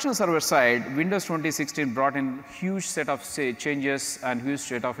the production server side, Windows 2016 brought in huge set of changes and huge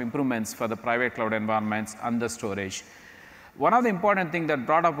set of improvements for the private cloud environments and the storage. One of the important things that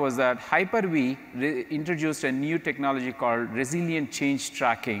brought up was that Hyper-V introduced a new technology called resilient change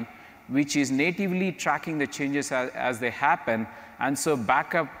tracking, which is natively tracking the changes as they happen, and so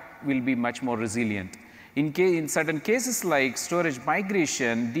backup will be much more resilient. In certain cases like storage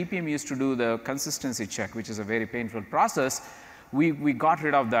migration, DPM used to do the consistency check, which is a very painful process. We got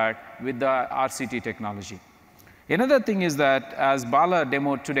rid of that with the RCT technology. Another thing is that, as Bala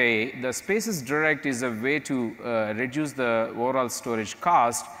demoed today, the Spaces Direct is a way to reduce the overall storage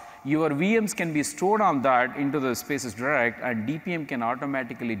cost. Your VMs can be stored on that into the Spaces Direct, and DPM can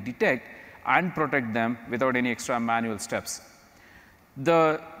automatically detect and protect them without any extra manual steps.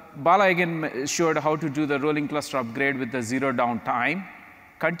 Bala again showed how to do the rolling cluster upgrade with the zero downtime.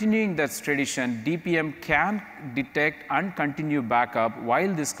 Continuing that tradition, DPM can detect and continue backup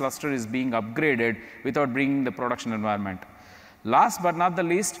while this cluster is being upgraded without bringing the production environment. Last but not the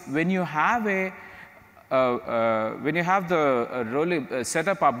least, when you have the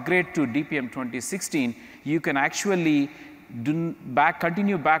setup upgrade to DPM 2016, you can actually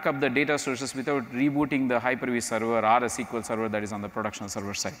continue back up the data sources without rebooting the Hyper-V server or a SQL server that is on the production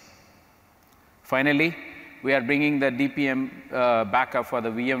server side. Finally, we are bringing the DPM backup for the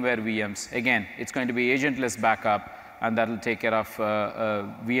VMware VMs. Again, it's going to be agentless backup, and that will take care of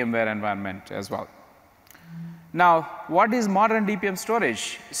VMware environment as well. Now, what is modern DPM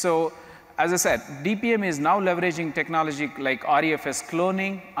storage? So, as I said, DPM is now leveraging technology like REFS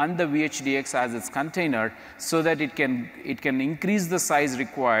cloning and the VHDX as its container so that it can increase the size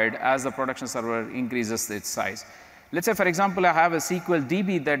required as the production server increases its size. Let's say, for example, I have a SQL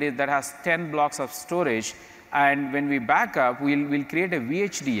DB that has 10 blocks of storage, and when we back up, we'll create a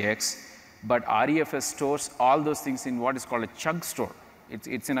VHDX, but REFS stores all those things in what is called a chunk store.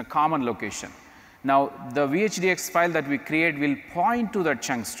 It's in a common location. Now, the VHDX file that we create will point to that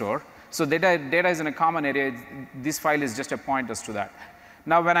chunk store. So data is in a common area. This file is just a pointer to that.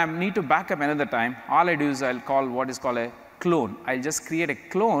 Now, when I need to back up another time, all I do is I'll call what is called a clone. I'll just create a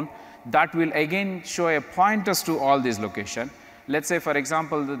clone that will again show a pointers to all these locations. Let's say, for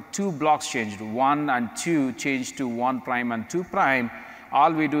example, the 2 blocks changed, 1 and 2 changed to 1 prime and 2 prime.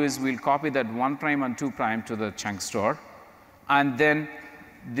 All we do is we'll copy that 1 prime and 2 prime to the chunk store, and then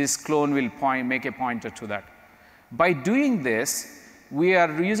this clone will make a pointer to that. By doing this, we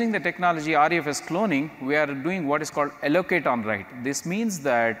are using the technology REFS cloning. We are doing what is called allocate on write. This means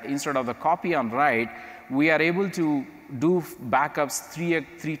that instead of the copy on write, we are able to do backups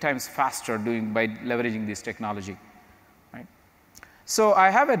three times faster by leveraging this technology. Right? So I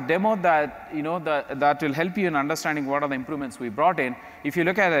have a demo that that will help you in understanding what are the improvements we brought in. If you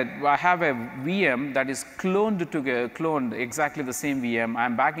look at it, I have a VM that is cloned exactly the same VM.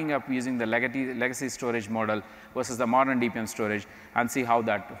 I'm backing up using the legacy storage model versus the modern DPM storage, and see how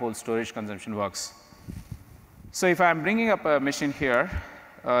that whole storage consumption works. So if I'm bringing up a machine here,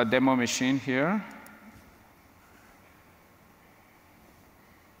 a demo machine here.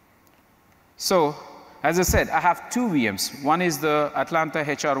 So as I said, I have two VMs. One is the Atlanta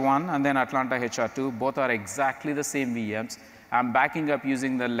HR1 and then Atlanta HR2. Both are exactly the same VMs. I'm backing up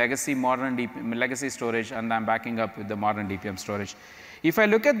using the legacy storage, and I'm backing up with the modern DPM storage. If I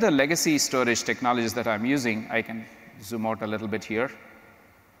look at the legacy storage technologies that I'm using, I can zoom out a little bit here.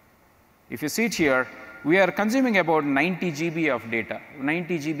 If you see it here, we are consuming about 90 GB of data,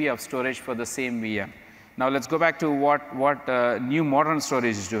 90 GB of storage for the same VM. Now let's go back to what new modern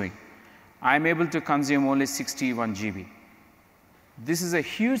storage is doing. I'm able to consume only 61 GB. This is a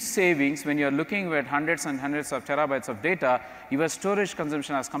huge savings when you're looking at hundreds and hundreds of terabytes of data. Your storage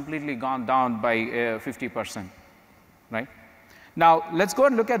consumption has completely gone down by 50%, right? Now let's go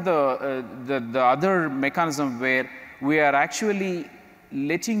and look at the other mechanism where we are actually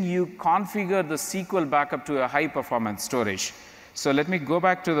letting you configure the SQL backup to a high performance storage. So let me go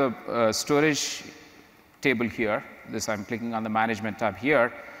back to the storage table here. I'm clicking on the management tab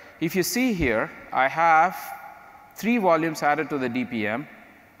here. If you see here, I have 3 volumes added to the DPM,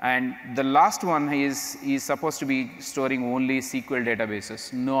 and the last one is supposed to be storing only SQL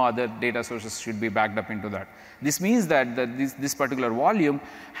databases. No other data sources should be backed up into that. This means that this particular volume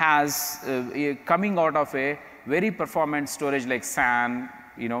has coming out of a very performant storage like SAN,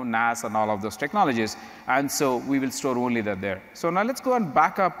 NAS and all of those technologies, and so we will store only that there. So now let's go and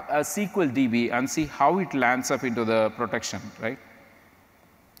back up a SQL DB and see how it lands up into the protection, right?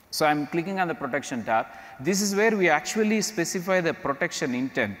 So I'm clicking on the protection tab. This is where we actually specify the protection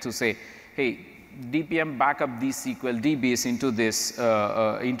intent to say, hey, DPM backup these SQL DBs into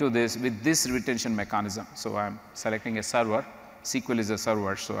this with this retention mechanism. So I'm selecting a server. SQL is a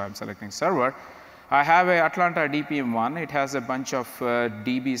server, so I'm selecting server. I have a Atlanta DPM1. It has a bunch of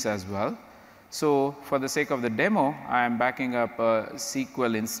DBs as well. So for the sake of the demo, I am backing up a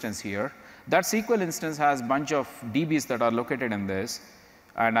SQL instance here. That SQL instance has a bunch of DBs that are located in this,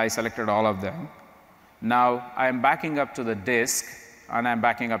 and I selected all of them. Now I am backing up to the disk, and I'm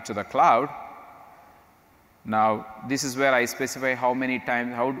backing up to the cloud. Now this is where I specify how many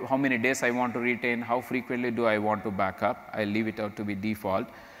times, how many days I want to retain, how frequently do I want to back up. I leave it out to be default.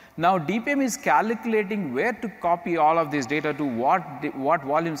 Now DPM is calculating where to copy all of this data to what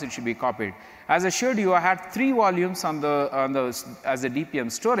volumes it should be copied. As I showed you, I had 3 volumes as a DPM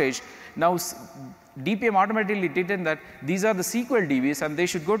storage. Now DPM automatically detected that these are the SQL DBs and they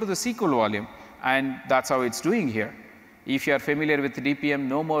should go to the SQL volume, and that's how it's doing here. If you are familiar with DPM,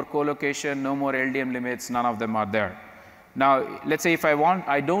 no more co-location, no more LDM limits, none of them are there. Now let's say if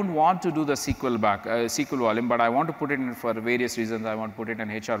I don't want to do the SQL volume, but I want to put it in for various reasons. I want to put it in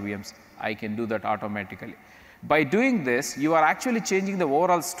HR VMs. I can do that automatically. By doing this, you are actually changing the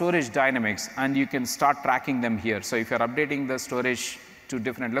overall storage dynamics, and you can start tracking them here. So if you're updating the storage to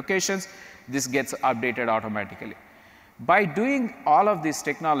different locations, this gets updated automatically. By doing all of these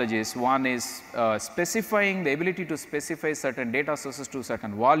technologies, one is specifying the ability to specify certain data sources to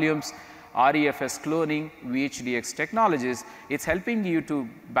certain volumes, REFS cloning, VHDX technologies. It's helping you to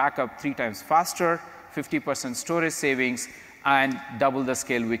back up 3 times faster, 50% storage savings, and double the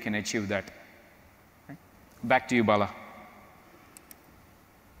scale we can achieve that. Okay. Back to you, Bala.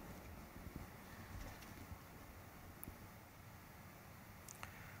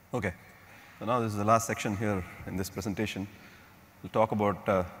 Okay. So now this is the last section here in this presentation. We'll talk about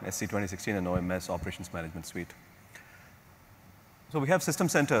SC 2016 and OMS Operations Management Suite. So we have System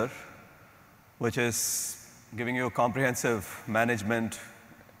Center, which is giving you a comprehensive management,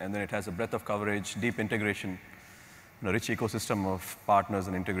 and then it has a breadth of coverage, deep integration, and a rich ecosystem of partners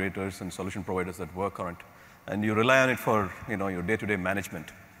and integrators and solution providers that work on it. And you rely on it for your day-to-day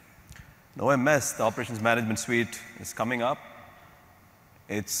management. The OMS, the Operations Management Suite, is coming up.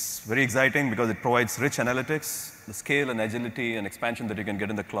 It's very exciting because it provides rich analytics, the scale and agility and expansion that you can get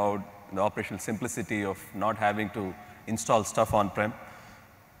in the cloud, and the operational simplicity of not having to install stuff on-prem.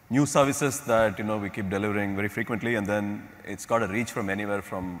 New services that we keep delivering very frequently, and then it's got a reach from anywhere,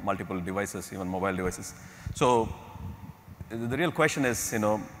 from multiple devices, even mobile devices. So the real question is,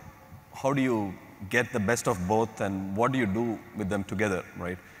 how do you get the best of both, and what do you do with them together,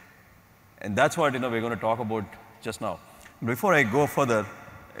 right? And that's what we're going to talk about just now. Before I go further,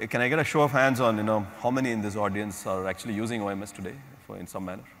 can I get a show of hands on, how many in this audience are actually using OMS today in some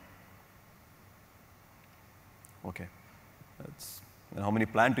manner? Okay. And how many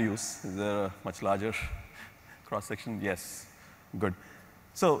plan to use? Is there a much larger cross-section? Yes. Good.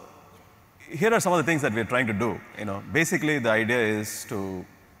 So here are some of the things that we're trying to do. Basically, the idea is to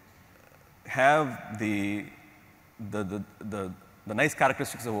have the nice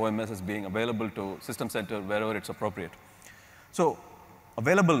characteristics of OMS as being available to System Center wherever it's appropriate. So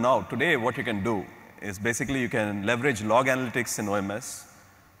available now, today, what you can do is basically you can leverage log analytics in OMS.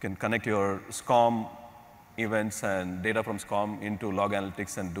 You can connect your SCOM events and data from SCOM into log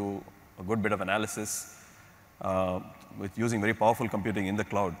analytics and do a good bit of analysis with using very powerful computing in the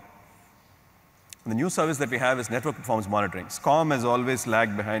cloud. And the new service that we have is network performance monitoring. SCOM has always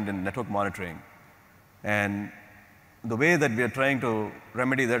lagged behind in network monitoring. And the way that we are trying to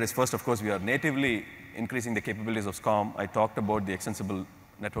remedy that is, first, of course, we are natively increasing the capabilities of SCOM. I talked about the extensible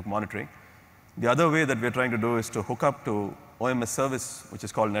network monitoring. The other way that we are trying to do is to hook up to OMS service, which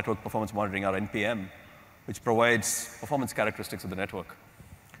is called Network Performance Monitoring, or NPM, which provides performance characteristics of the network.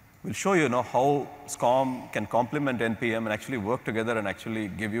 We'll show you how SCOM can complement NPM and actually work together and actually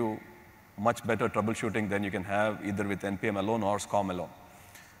give you much better troubleshooting than you can have either with NPM alone or SCOM alone.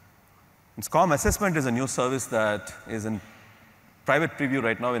 And SCOM assessment is a new service that is in private preview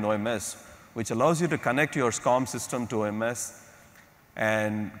right now in OMS, which allows you to connect your SCOM system to OMS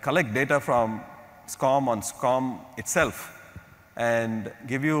and collect data from SCOM on SCOM itself and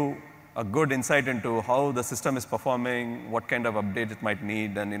give you a good insight into how the system is performing, what kind of update it might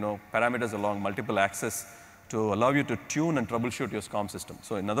need, and parameters along multiple axes to allow you to tune and troubleshoot your SCOM system.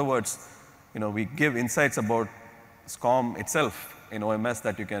 So in other words, we give insights about SCOM itself in OMS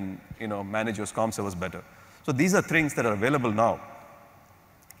that you can manage your SCOM servers better. So these are things that are available now.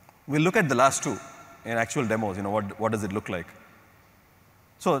 We'll look at the last two in actual demos. What does it look like?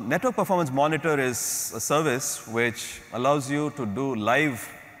 So Network Performance Monitor is a service which allows you to do live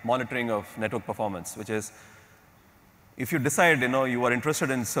monitoring of network performance, which is if you decide you are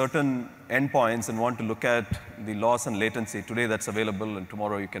interested in certain endpoints and want to look at the loss and latency, today that's available, and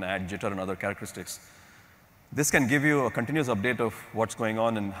tomorrow you can add jitter and other characteristics. This can give you a continuous update of what's going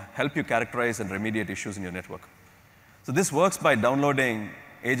on and help you characterize and remediate issues in your network. So this works by downloading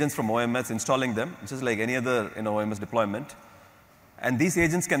agents from OMS, installing them, just like any other OMS deployment. And these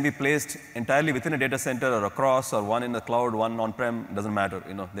agents can be placed entirely within a data center or across, or one in the cloud, one on-prem, doesn't matter.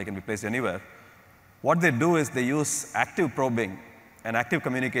 They can be placed anywhere. What they do is they use active probing and active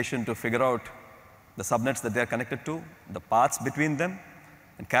communication to figure out the subnets that they're connected to, the paths between them,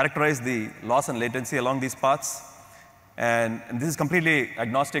 and characterize the loss and latency along these paths. And this is completely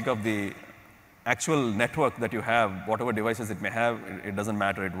agnostic of the actual network that you have, whatever devices it may have, it doesn't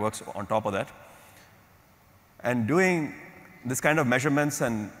matter. It works on top of that. And doing this kind of measurements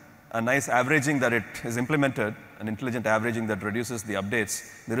and a nice averaging that it is implemented, an intelligent averaging that reduces the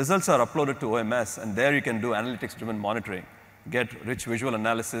updates, the results are uploaded to OMS, and there you can do analytics-driven monitoring, get rich visual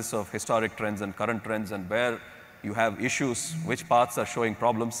analysis of historic trends and current trends and where you have issues, which paths are showing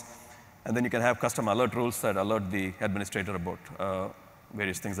problems, and then you can have custom alert rules that alert the administrator about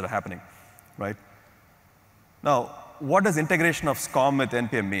various things that are happening, right? Now, what does integration of SCOM with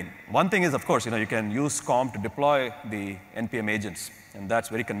NPM mean? One thing is, of course, you can use SCOM to deploy the NPM agents, and that's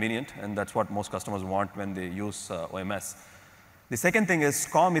very convenient, and that's what most customers want when they use OMS. The second thing is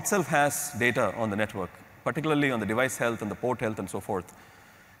SCOM itself has data on the network, particularly on the device health and the port health and so forth.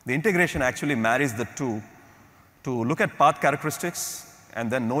 The integration actually marries the two to look at path characteristics and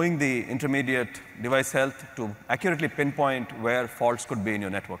then knowing the intermediate device health to accurately pinpoint where faults could be in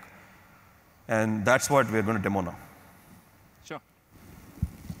your network. And that's what we're going to demo now. Sure.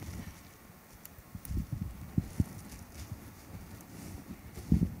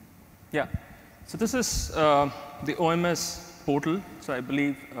 Yeah. So this is the OMS portal. So I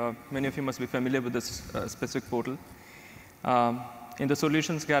believe many of you must be familiar with this specific portal. In the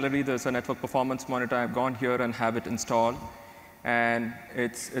solutions gallery, there's a network performance monitor. I've gone here and have it installed. And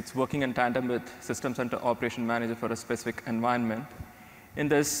it's working in tandem with System Center Operation Manager for a specific environment. In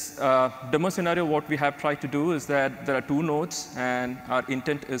this demo scenario, what we have tried to do is that there are two nodes, and our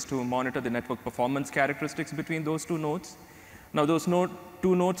intent is to monitor the network performance characteristics between those two nodes. Now, those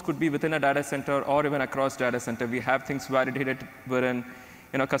two nodes could be within a data center or even across data center. We have things validated wherein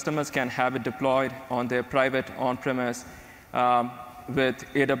customers can have it deployed on their private on-premise with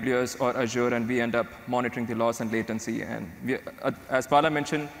AWS or Azure, and we end up monitoring the loss and latency. And as Bala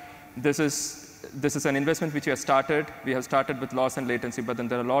mentioned, this is an investment which we have started. We have started with loss and latency, but then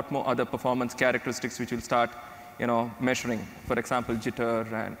there are a lot more other performance characteristics which we'll start measuring. For example, jitter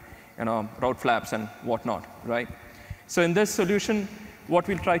and route flaps and whatnot, right? So in this solution, what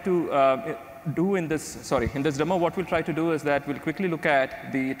we'll try to do in this demo, what we'll try to do is that we'll quickly look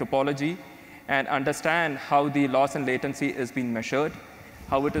at the topology and understand how the loss and latency is being measured,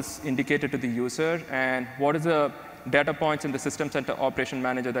 how it is indicated to the user, and what is the data points in the System Center Operation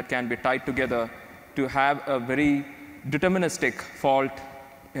Manager that can be tied together to have a very deterministic fault,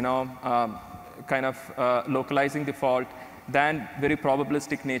 kind of localizing the fault than very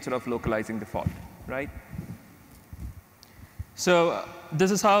probabilistic nature of localizing the fault, right? So this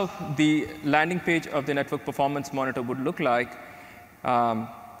is how the landing page of the Network Performance Monitor would look like.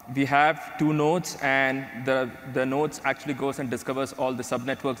 We have 2 nodes, and the nodes actually goes and discovers all the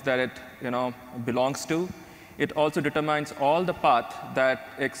subnetworks that it belongs to. It also determines all the path that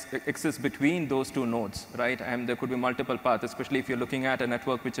exists between those 2 nodes, right? And there could be multiple paths, especially if you're looking at a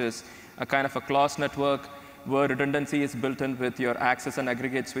network which is a kind of a closed network where redundancy is built in with your access and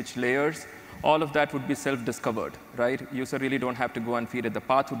aggregate switch layers. All of that would be self-discovered, right? User really don't have to go and feed it. The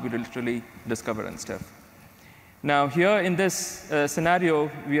path would be literally discovered and stuff. Now, here in this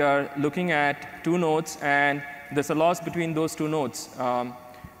scenario, we are looking at 2 nodes, and there's a loss between those 2 nodes.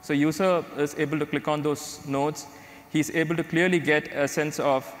 So user is able to click on those nodes. He's able to clearly get a sense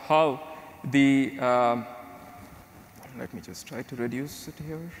of how the, let me just try to reduce it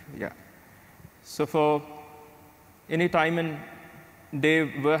here. Yeah. So for any time in day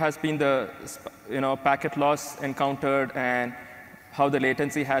where has been the packet loss encountered and how the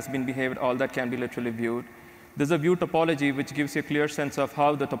latency has been behaved, all that can be literally viewed. There's a view topology which gives you a clear sense of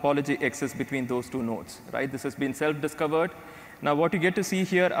how the topology exists between those 2 nodes, right? This has been self-discovered. Now, what you get to see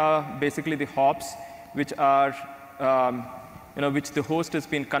here are basically the hops, which are, which the host has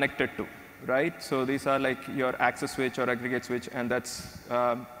been connected to, right? So these are like your access switch or aggregate switch, and that's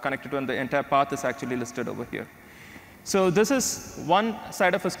connected to, and the entire path is actually listed over here. So this is one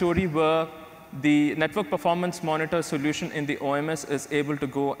side of a story where the Network Performance Monitor solution in the OMS is able to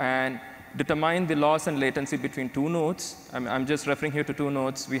go and determine the loss and latency between 2 nodes. I'm just referring here to 2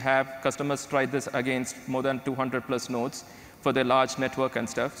 nodes. We have customers tried this against more than 200+ nodes for their large network and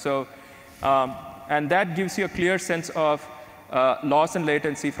stuff. So, and that gives you a clear sense of loss and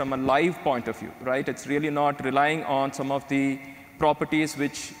latency from a live point of view, right? It's really not relying on some of the properties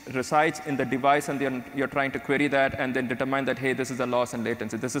which resides in the device, and then you're trying to query that and then determine that, hey, this is a loss and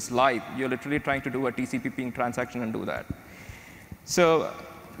latency. This is live. You're literally trying to do a TCP ping transaction and do that. So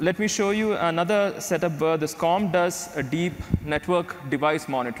let me show you another setup where the SCOM does a deep network device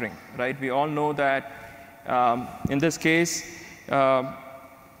monitoring, right? We all know that in this case,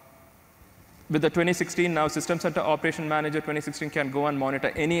 with the 2016 now System Center Operation Manager 2016 can go and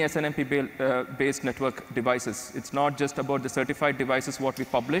monitor any SNMP-based network devices. It's not just about the certified devices what we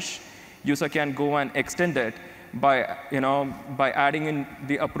publish. User can go and extend it by adding in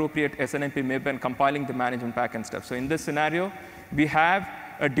the appropriate SNMP MIB and compiling the management pack and stuff. So in this scenario, we have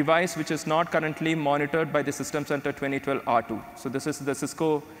a device which is not currently monitored by the System Center 2012 R2. So this is the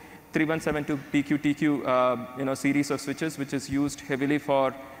Cisco 3172 PQTQ series of switches, which is used heavily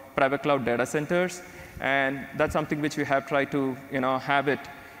for private cloud data centers. And that's something which we have tried to have it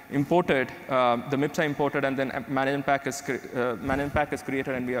imported. The MIPS are imported, and then management pack is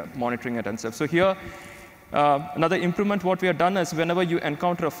created, and we are monitoring it and stuff. So here, another improvement what we have done is whenever you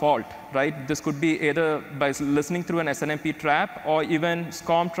encounter a fault, right? This could be either by listening through an SNMP trap or even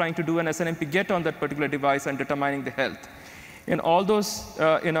SCOM trying to do an SNMP get on that particular device and determining the health. In all those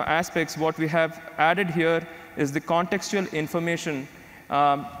aspects, what we have added here is the contextual information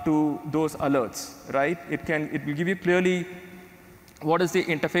to those alerts, right? It will give you clearly what is the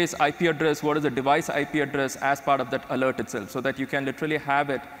interface IP address, what is the device IP address as part of that alert itself, so that you can literally have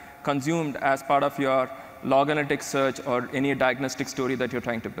it consumed as part of your log analytics search or any diagnostic story that you're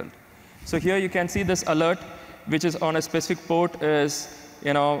trying to build. So here you can see this alert, which is on a specific port is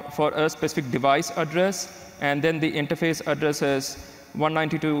for a specific device address, and then the interface address is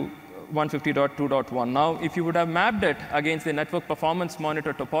 192.150.2.1. Now, if you would have mapped it against the Network Performance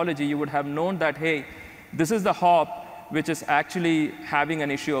Monitor topology, you would have known that, hey, this is the hop which is actually having an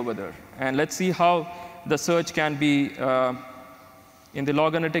issue over there. And let's see how the search can be in the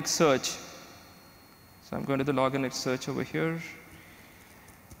log analytics search. So I'm going to the log analytics search over here.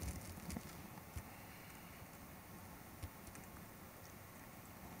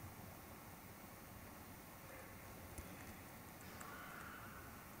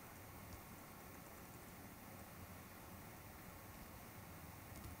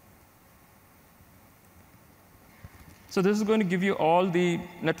 So this is going to give you all the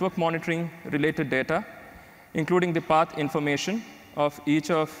network monitoring related data, including the path information of each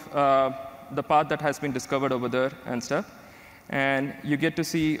of the path that has been discovered over there and stuff. And you get to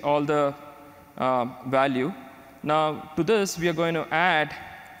see all the value. Now, to this, we are going to add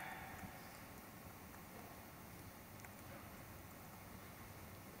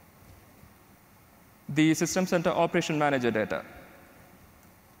the System Center Operation Manager data.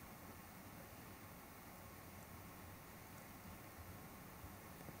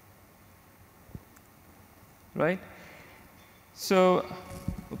 Right? So,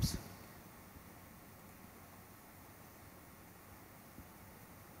 oops.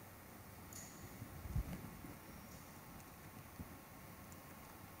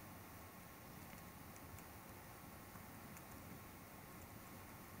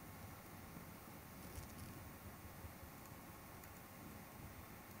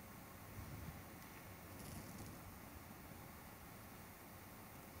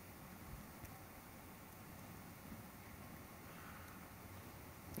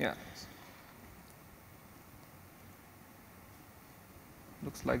 Yeah.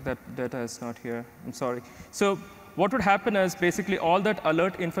 Looks like that data is not here. I'm sorry. So what would happen is basically all that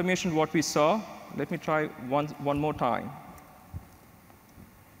alert information what we saw, let me try one more time.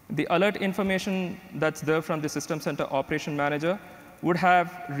 The alert information that's there from the System Center Operation Manager would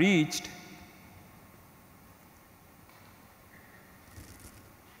have reached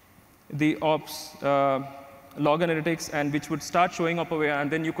the ops log analytics, and which would start showing up over here,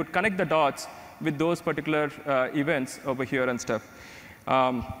 and then you could connect the dots with those particular events over here and stuff.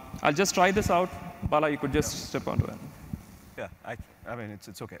 I'll just try this out. Bala, you could just step onto it. Yeah, I mean,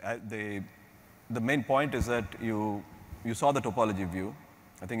 it's OK. The main point is that you saw the topology view.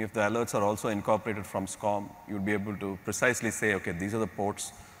 I think if the alerts are also incorporated from SCOM, you would be able to precisely say, OK, these are the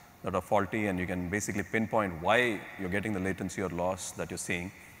ports that are faulty, and you can basically pinpoint why you're getting the latency or loss that you're seeing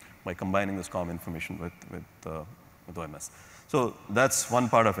by combining the SCOM information with OMS. So that's one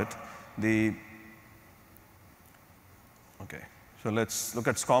part of it. OK, so let's look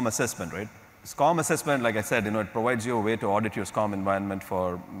at SCOM assessment, right? SCOM assessment, like I said, it provides you a way to audit your SCOM environment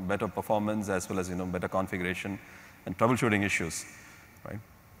for better performance as well as better configuration and troubleshooting issues, right?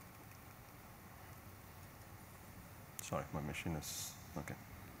 Sorry, my machine is OK.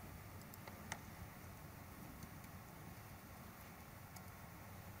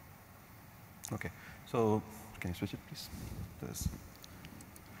 OK, so can you switch it, please?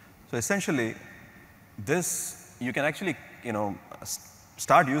 So essentially, this you can actually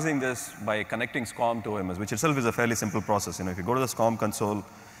start using this by connecting SCOM to OMS, which itself is a fairly simple process. If you go to the SCOM console,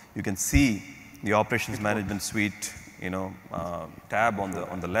 you can see the operations management suite tab on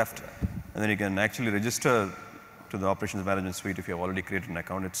the left, and then you can actually register to the operations management suite if you have already created an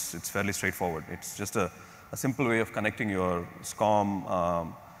account. It's fairly straightforward. It's just a simple way of connecting your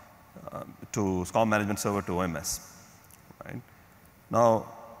SCOM to SCOM management server to OMS. Right? Now,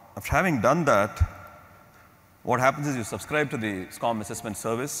 after having done that, what happens is you subscribe to the SCOM assessment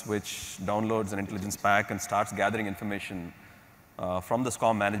service, which downloads an intelligence pack and starts gathering information from the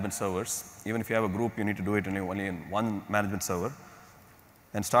SCOM management servers. Even if you have a group, you need to do it only in one management server,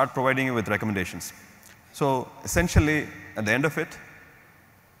 and start providing you with recommendations. So essentially, at the end of it,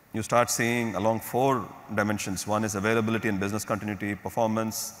 you start seeing along 4 dimensions. One is availability and business continuity,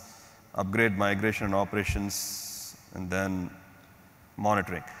 performance, upgrade, migration, and operations, and then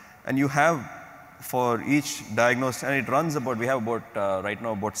monitoring. And you have for each diagnosed, and it runs about, we have about, right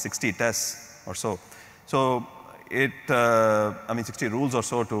now, about 60 tests or so. So it, 60 rules or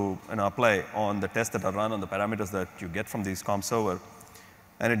so to apply on the tests that are run on the parameters that you get from the SCOM server.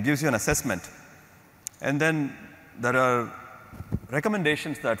 And it gives you an assessment. And then there are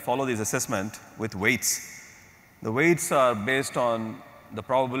recommendations that follow this assessment with weights. The weights are based on the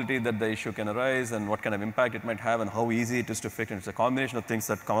probability that the issue can arise and what kind of impact it might have and how easy it is to fix. And it's a combination of things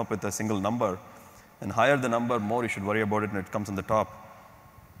that come up with a single number. And higher the number, more you should worry about it, and it comes on the top.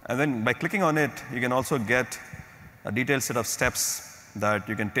 And then by clicking on it, you can also get a detailed set of steps that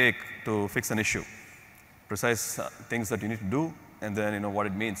you can take to fix an issue, precise things that you need to do, and then what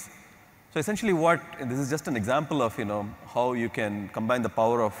it means. So essentially, this is just an example of how you can combine the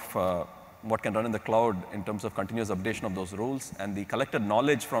power of what can run in the cloud in terms of continuous updation of those rules and the collected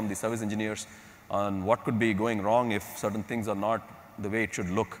knowledge from the service engineers on what could be going wrong if certain things are not the way it should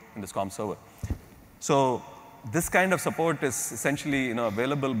look in the SCOM server. So this kind of support is essentially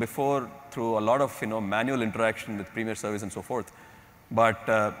available before through a lot of manual interaction with Premier Service and so forth. But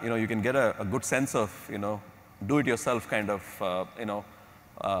you can get a good sense of do-it-yourself kind of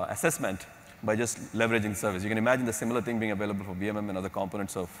assessment by just leveraging the service. You can imagine the similar thing being available for BMM and other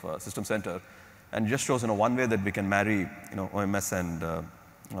components of System Center, and just shows one way that we can marry OMS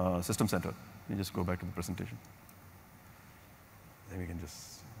and System Center. Let me just go back to the presentation. Then we can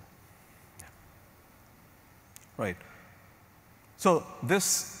just, yeah. Right. So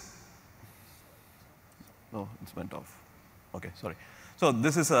this, No, it's went off. Okay, sorry. So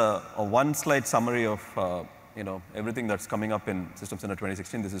this is a one-slide summary of everything that's coming up in System Center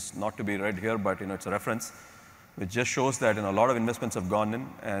 2016. This is not to be read here, but it's a reference which just shows that a lot of investments have gone in,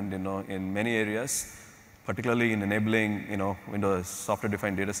 and in many areas, particularly in enabling Windows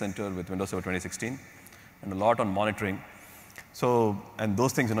software-defined data center with Windows Server 2016, and a lot on monitoring. So, and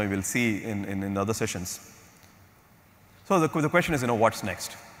those things you will see in the other sessions. So the question is, what's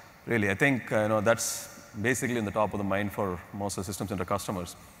next? Really, I think that's basically in the top of the mind for most of the System Center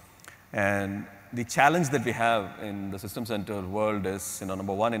customers. And the challenge that we have in the System Center world is,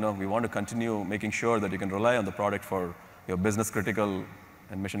 number one, we want to continue making sure that you can rely on the product for your business critical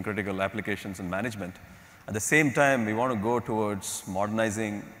and mission critical applications and management. At the same time, we want to go towards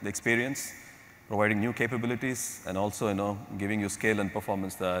modernizing the experience, providing new capabilities, and also giving you scale and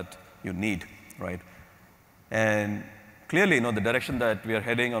performance that you need, right? And clearly, the direction that we are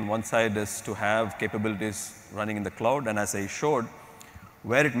heading on one side is to have capabilities running in the cloud, and as I showed,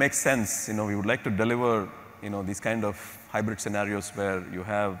 where it makes sense, we would like to deliver, these kind of hybrid scenarios where you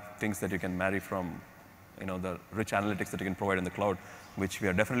have things that you can marry from, the rich analytics that you can provide in the cloud, which we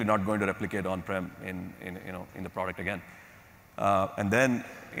are definitely not going to replicate on-prem in the product again. And then,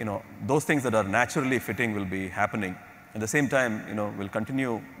 those things that are naturally fitting will be happening. At the same time, we'll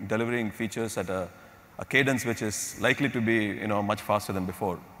continue delivering features at a cadence which is likely to be, much faster than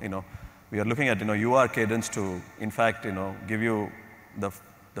before. We are looking at, UR cadence to, in fact, give you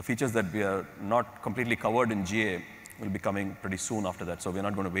the features that we are not completely covered in GA will be coming pretty soon after that. So we're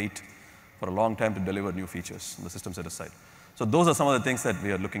not going to wait for a long time to deliver new features on the System Center side. So those are some of the things that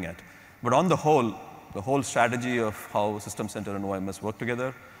we are looking at. But on the whole strategy of how System Center and OMS work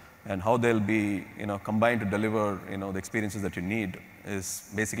together and how they'll be combined to deliver the experiences that you need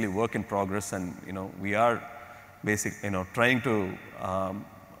is basically work in progress. And we are trying to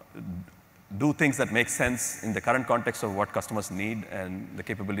do things that make sense in the current context of what customers need and the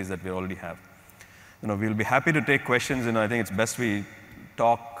capabilities that we already have. We'll be happy to take questions. I think it's best we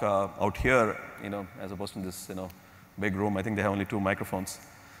talk out here, as opposed to this big room. I think they have only 2 microphones.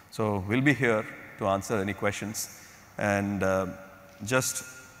 So we'll be here to answer any questions. And just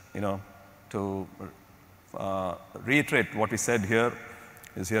to reiterate what we said here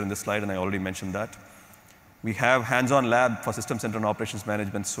is here in this slide, and I already mentioned that. We have hands-on lab for System Center and Operations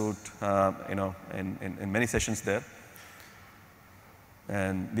Management suite, in many sessions there.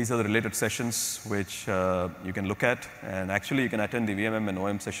 And these are the related sessions which you can look at. And actually, you can attend the VMM and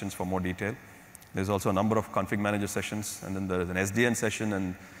OM sessions for more detail. There's also a number of config manager sessions, and then there's an SDN session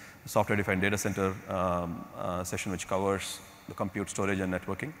and software-defined data center session which covers the compute, storage, and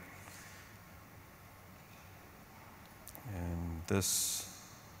networking. And this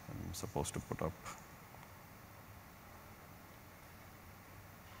I'm supposed to put up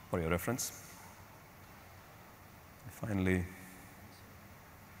for your reference. Finally,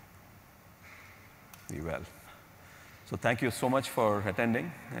 the well. So thank you so much for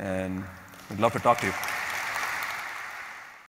attending, and we'd love to talk to you.